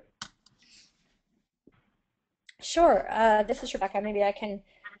exposure. Sure. This is Rebecca. Maybe I can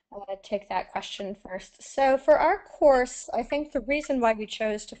take that question first. So for our course, I think the reason why we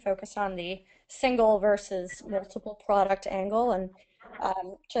chose to focus on the single versus multiple product angle, and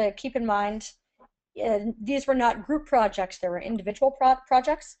to keep in mind, these were not group projects, they were individual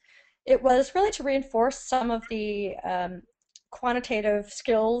projects. It was really to reinforce some of the quantitative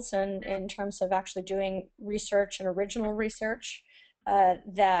skills and in terms of actually doing research and original research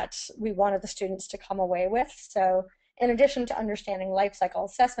that we wanted the students to come away with. So in addition to understanding life cycle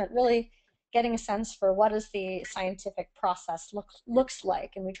assessment, really getting a sense for what is the scientific process looks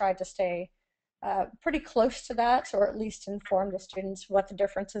like. And we tried to stay pretty close to that, or at least inform the students what the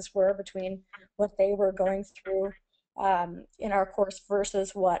differences were between what they were going through in our course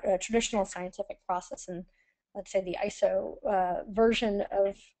versus what a traditional scientific process and, let's say, the ISO version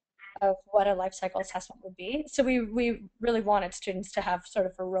of what a life cycle assessment would be. So we really wanted students to have sort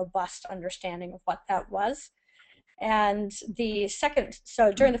of a robust understanding of what that was. And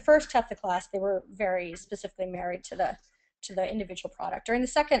so during the first half of the class, they were very specifically married to the individual product. During the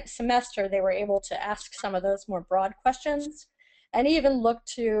second semester, they were able to ask some of those more broad questions and even look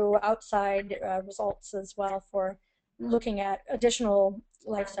to outside results as well for looking at additional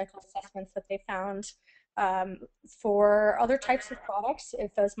life cycle assessments that they found for other types of products,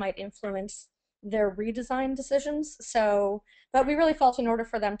 if those might influence their redesign decisions. So, but we really felt in order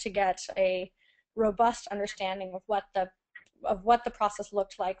for them to get a robust understanding of what the process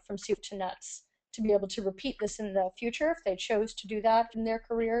looked like from soup to nuts, to be able to repeat this in the future if they chose to do that in their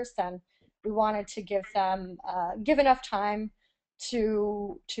careers, then we wanted to give them give enough time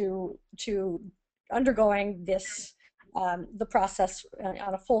to undergoing this the process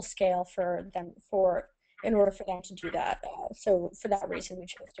on a full scale in order for them to do that. So for that reason, we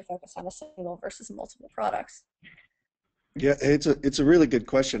chose to focus on a single versus multiple products. Yeah, it's a really good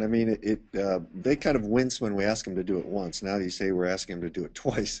question. I mean, they kind of wince when we ask them to do it once. Now you say we're asking them to do it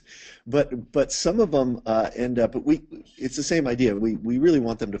twice, but some of them end up. It's the same idea. We really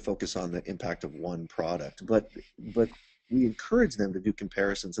want them to focus on the impact of one product, but we encourage them to do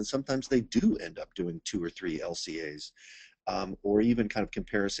comparisons, and sometimes they do end up doing 2 or 3 LCAs. Or even kind of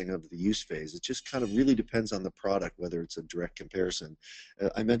comparison of the use phase. It just kind of really depends on the product, whether it's a direct comparison.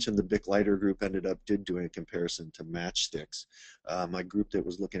 I mentioned the Bic Lighter group did doing a comparison to matchsticks. My group that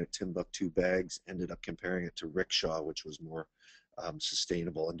was looking at Timbuktu bags ended up comparing it to rickshaw, which was more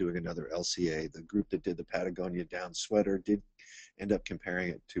sustainable, and doing another LCA. The group that did the Patagonia down sweater did end up comparing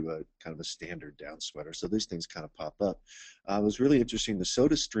it to a kind of a standard down sweater. So these things kind of pop up. It was really interesting. The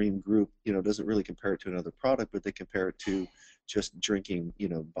SodaStream group, doesn't really compare it to another product, but they compare it to just drinking,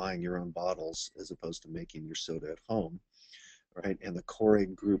 buying your own bottles as opposed to making your soda at home, right? And the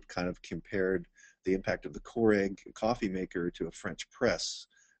Keurig group kind of compared the impact of the Keurig coffee maker to a French press,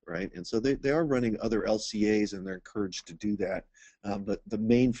 right? And so they are running other LCAs, and they're encouraged to do that. But the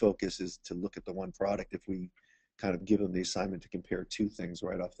main focus is to look at the one product. If we kind of give them the assignment to compare 2 things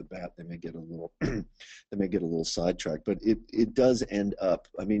right off the bat, they may get a little sidetracked. But it does end up.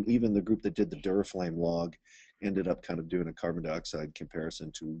 I mean, even the group that did the Duraflame log ended up kind of doing a carbon dioxide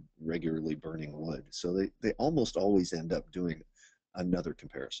comparison to regularly burning wood. So they almost always end up doing another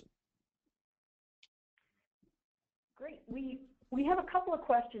comparison. Great. We have a couple of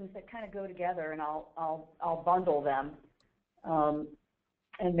questions that kind of go together, and I'll bundle them,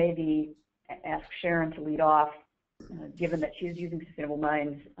 and maybe ask Sharon to lead off, given that she's using Sustainable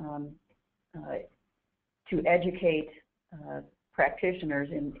Minds to educate practitioners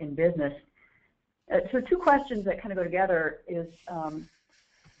in business. So 2 questions that kind of go together is,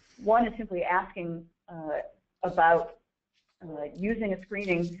 one is simply asking about using a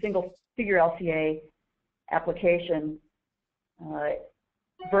screening single figure LCA application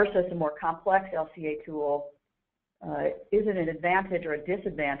versus a more complex LCA tool. Is it an advantage or a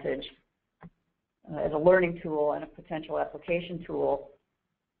disadvantage as a learning tool and a potential application tool?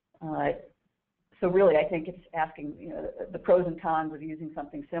 So really, I think it's asking the pros and cons of using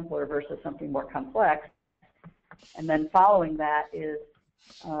something simpler versus something more complex. And then following that is,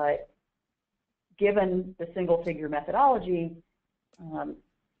 given the single figure methodology,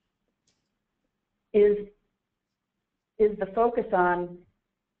 is the focus on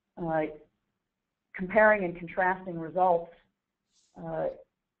comparing and contrasting results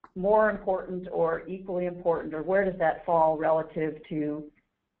more important or equally important, or where does that fall relative to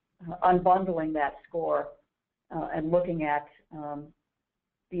unbundling that score and looking at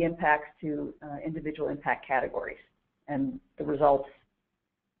the impacts to individual impact categories and the results,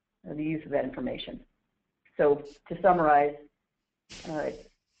 the use of that information. So to summarize,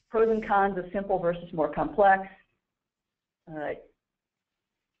 pros and cons of simple versus more complex,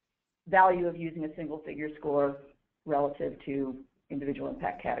 value of using a single figure score relative to individual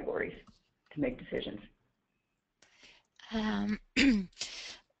impact categories to make decisions.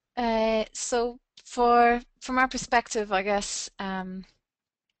 So from our perspective, I guess,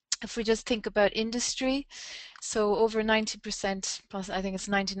 if we just think about industry, so over 90%, plus I think it's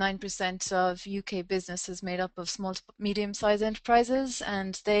 99% of UK business is made up of small to medium-sized enterprises,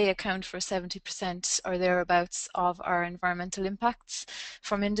 and they account for 70% or thereabouts of our environmental impacts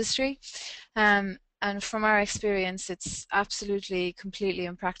from industry. And from our experience, it's absolutely, completely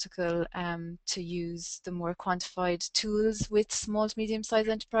impractical to use the more quantified tools with small to medium-sized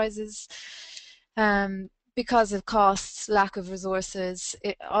enterprises. Because of costs, lack of resources.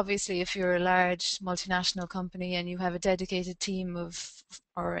 Obviously, if you're a large multinational company and you have a dedicated team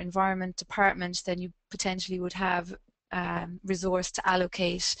or environment department, then you potentially would have resource to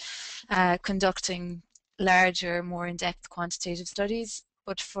allocate conducting larger, more in-depth quantitative studies.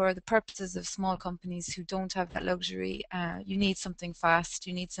 But for the purposes of small companies who don't have that luxury, you need something fast,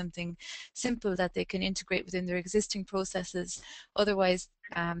 you need something simple that they can integrate within their existing processes. Otherwise,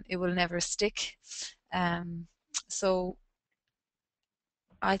 it will never stick. So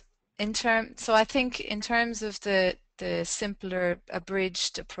I think in terms of the simpler,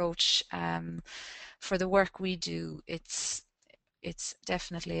 abridged approach for the work we do, it's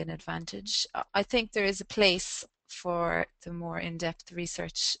definitely an advantage. I think there is a place for the more in-depth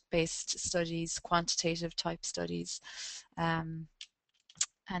research-based studies, quantitative type studies, and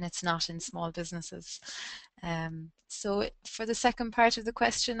it's not in small businesses. So for the second part of the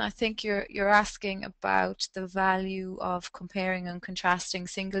question, I think you're asking about the value of comparing and contrasting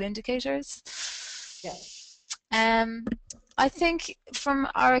single indicators. Yes. I think from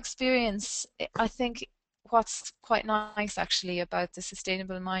our experience, I think what's quite nice actually about the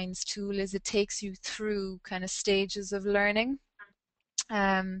Sustainable Minds tool is it takes you through kind of stages of learning.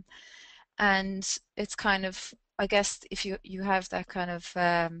 And it's kind of, I guess, if you have that kind of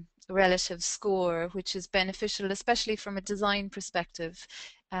relative score, which is beneficial, especially from a design perspective.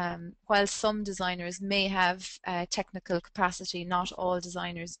 While some designers may have technical capacity, not all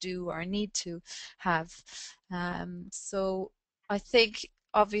designers do or need to have. So I think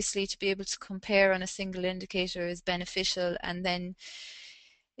obviously to be able to compare on a single indicator is beneficial, and then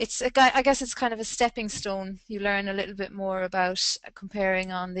I guess it's kind of a stepping stone. You learn a little bit more about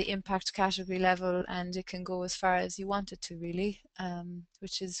comparing on the impact category level, and it can go as far as you want it to, really,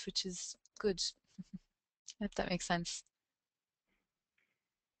 which is good, if that makes sense.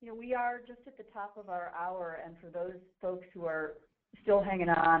 You know, we are just at the top of our hour, and for those folks who are still hanging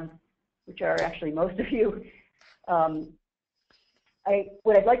on, which are actually most of you,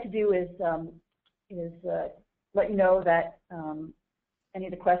 what I'd like to do is let you know that any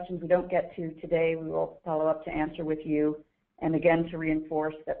of the questions we don't get to today, we will follow up to answer with you. And again, to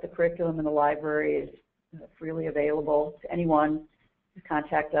reinforce that the curriculum in the library is freely available to anyone to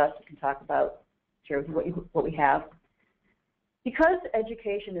contact us. You can talk about, share what we have. Because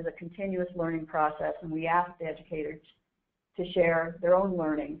education is a continuous learning process, and we ask the educators to share their own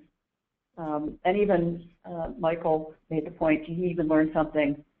learning, and even Michael made the point, he even learned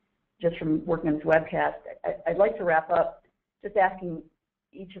something just from working on this webcast. I'd like to wrap up just asking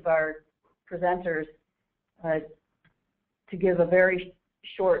each of our presenters to give a very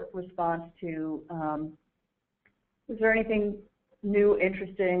short response to, is there anything new,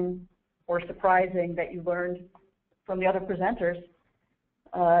 interesting, or surprising that you learned from the other presenters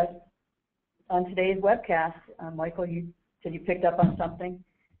on today's webcast? Michael, you said you picked up on something.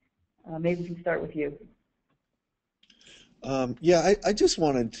 Maybe we can start with you. Yeah, I just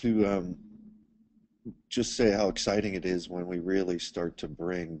wanted to just say how exciting it is when we really start to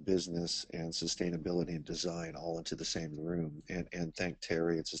bring business and sustainability and design all into the same room, and thank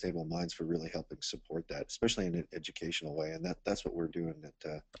Terry and Sustainable Minds for really helping support that, especially in an educational way. And that's what we're doing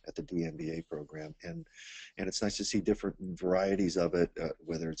at the DMBA program, and it's nice to see different varieties of it,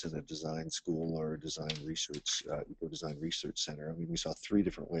 whether it's in a design school or a design research, Ecodesign Research Center. I mean, we saw 3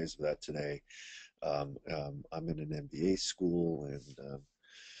 different ways of that today. I'm in an MBA school, and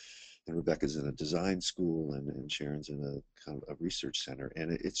and Rebecca's in a design school, and Sharon's in a kind of a research center,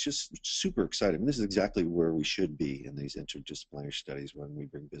 and it's just super exciting. This is exactly where we should be in these interdisciplinary studies when we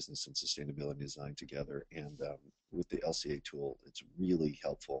bring business and sustainability design together. And with the LCA tool, it's really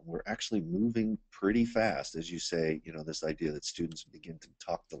helpful. We're actually moving pretty fast, as you say. This idea that students begin to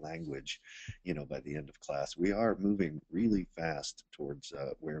talk the language, by the end of class. We are moving really fast towards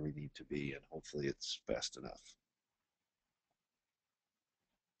where we need to be, and hopefully it's fast enough.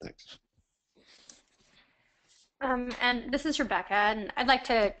 Thanks. And this is Rebecca, and I'd like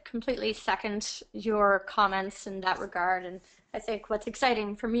to completely second your comments in that regard. And I think what's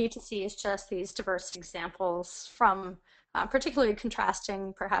exciting for me to see is just these diverse examples from particularly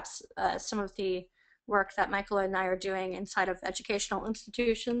contrasting perhaps some of the work that Michael and I are doing inside of educational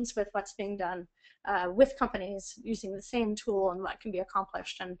institutions with what's being done with companies using the same tool and what can be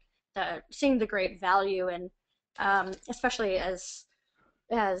accomplished, and seeing the great value in, especially as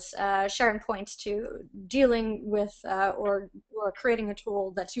Sharon points to, dealing with or creating a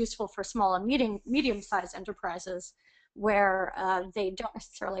tool that's useful for small and medium-sized enterprises where they don't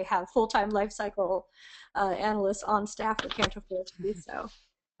necessarily have full-time life cycle analysts on staff or can't afford to do so.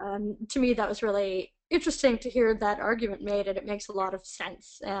 To me, that was really interesting to hear that argument made, and it makes a lot of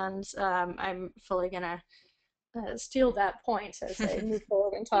sense. And I'm fully going to steal that point as I move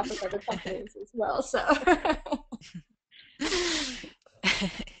forward and talk with other companies as well. So.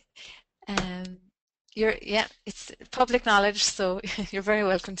 Yeah, it's public knowledge, so you're very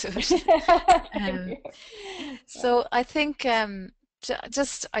welcome to it. So I think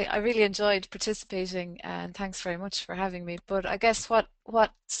I really enjoyed participating, and thanks very much for having me. But I guess what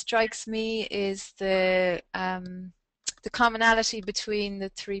strikes me is the commonality between the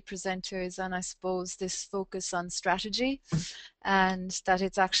three presenters, and I suppose this focus on strategy, and that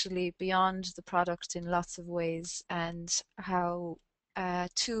it's actually beyond the product in lots of ways, and how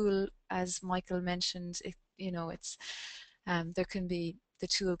tool, as Michael mentioned, it's the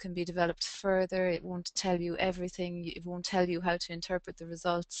tool can be developed further. It won't tell you everything. It won't tell you how to interpret the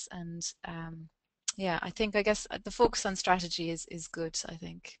results. And yeah, I guess the focus on strategy is good, I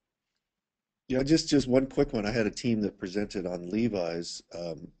think. Yeah, just one quick one. I had a team that presented on Levi's,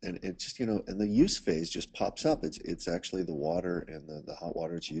 and it just, and the use phase just pops up. It's actually the water and the hot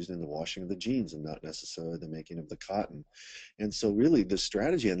water it's used in the washing of the jeans, and not necessarily the making of the cotton. And so really the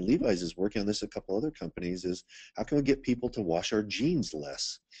strategy, and Levi's is working on this, a couple other companies, is how can we get people to wash our jeans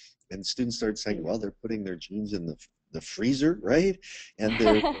less? And students started saying, well, they're putting their jeans in the freezer, right? And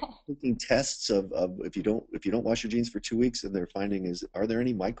they're taking tests of if you don't wash your jeans for 2 weeks, and they're finding are there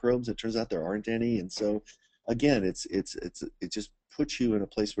any microbes? It turns out there aren't any. And so again, it just puts you in a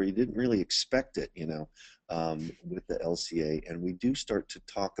place where you didn't really expect it, with the LCA. And we do start to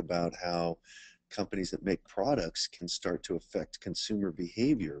talk about how companies that make products can start to affect consumer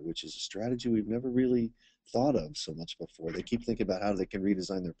behavior, which is a strategy we've never really thought of so much before. They keep thinking about how they can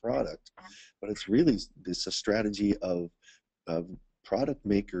redesign their product, but it's really a strategy of product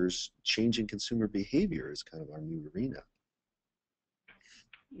makers changing consumer behavior is kind of our new arena.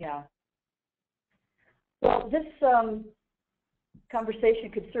 Yeah. Well, this conversation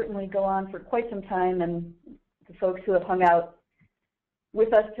could certainly go on for quite some time, and the folks who have hung out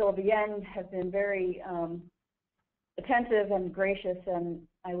with us till the end have been very attentive and gracious, and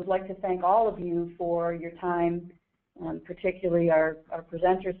I would like to thank all of you for your time, particularly our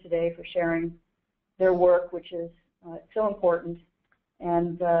presenters today for sharing their work, which is so important.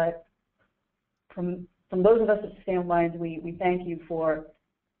 And from those of us at Sustainable Minds, we thank you for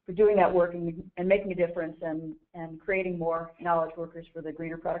doing that work and making a difference and creating more knowledge workers for the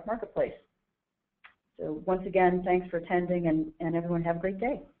greener product marketplace. So once again, thanks for attending, and everyone have a great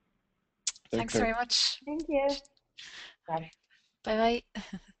day. Thanks very much. Thank you. Bye. Bye-bye.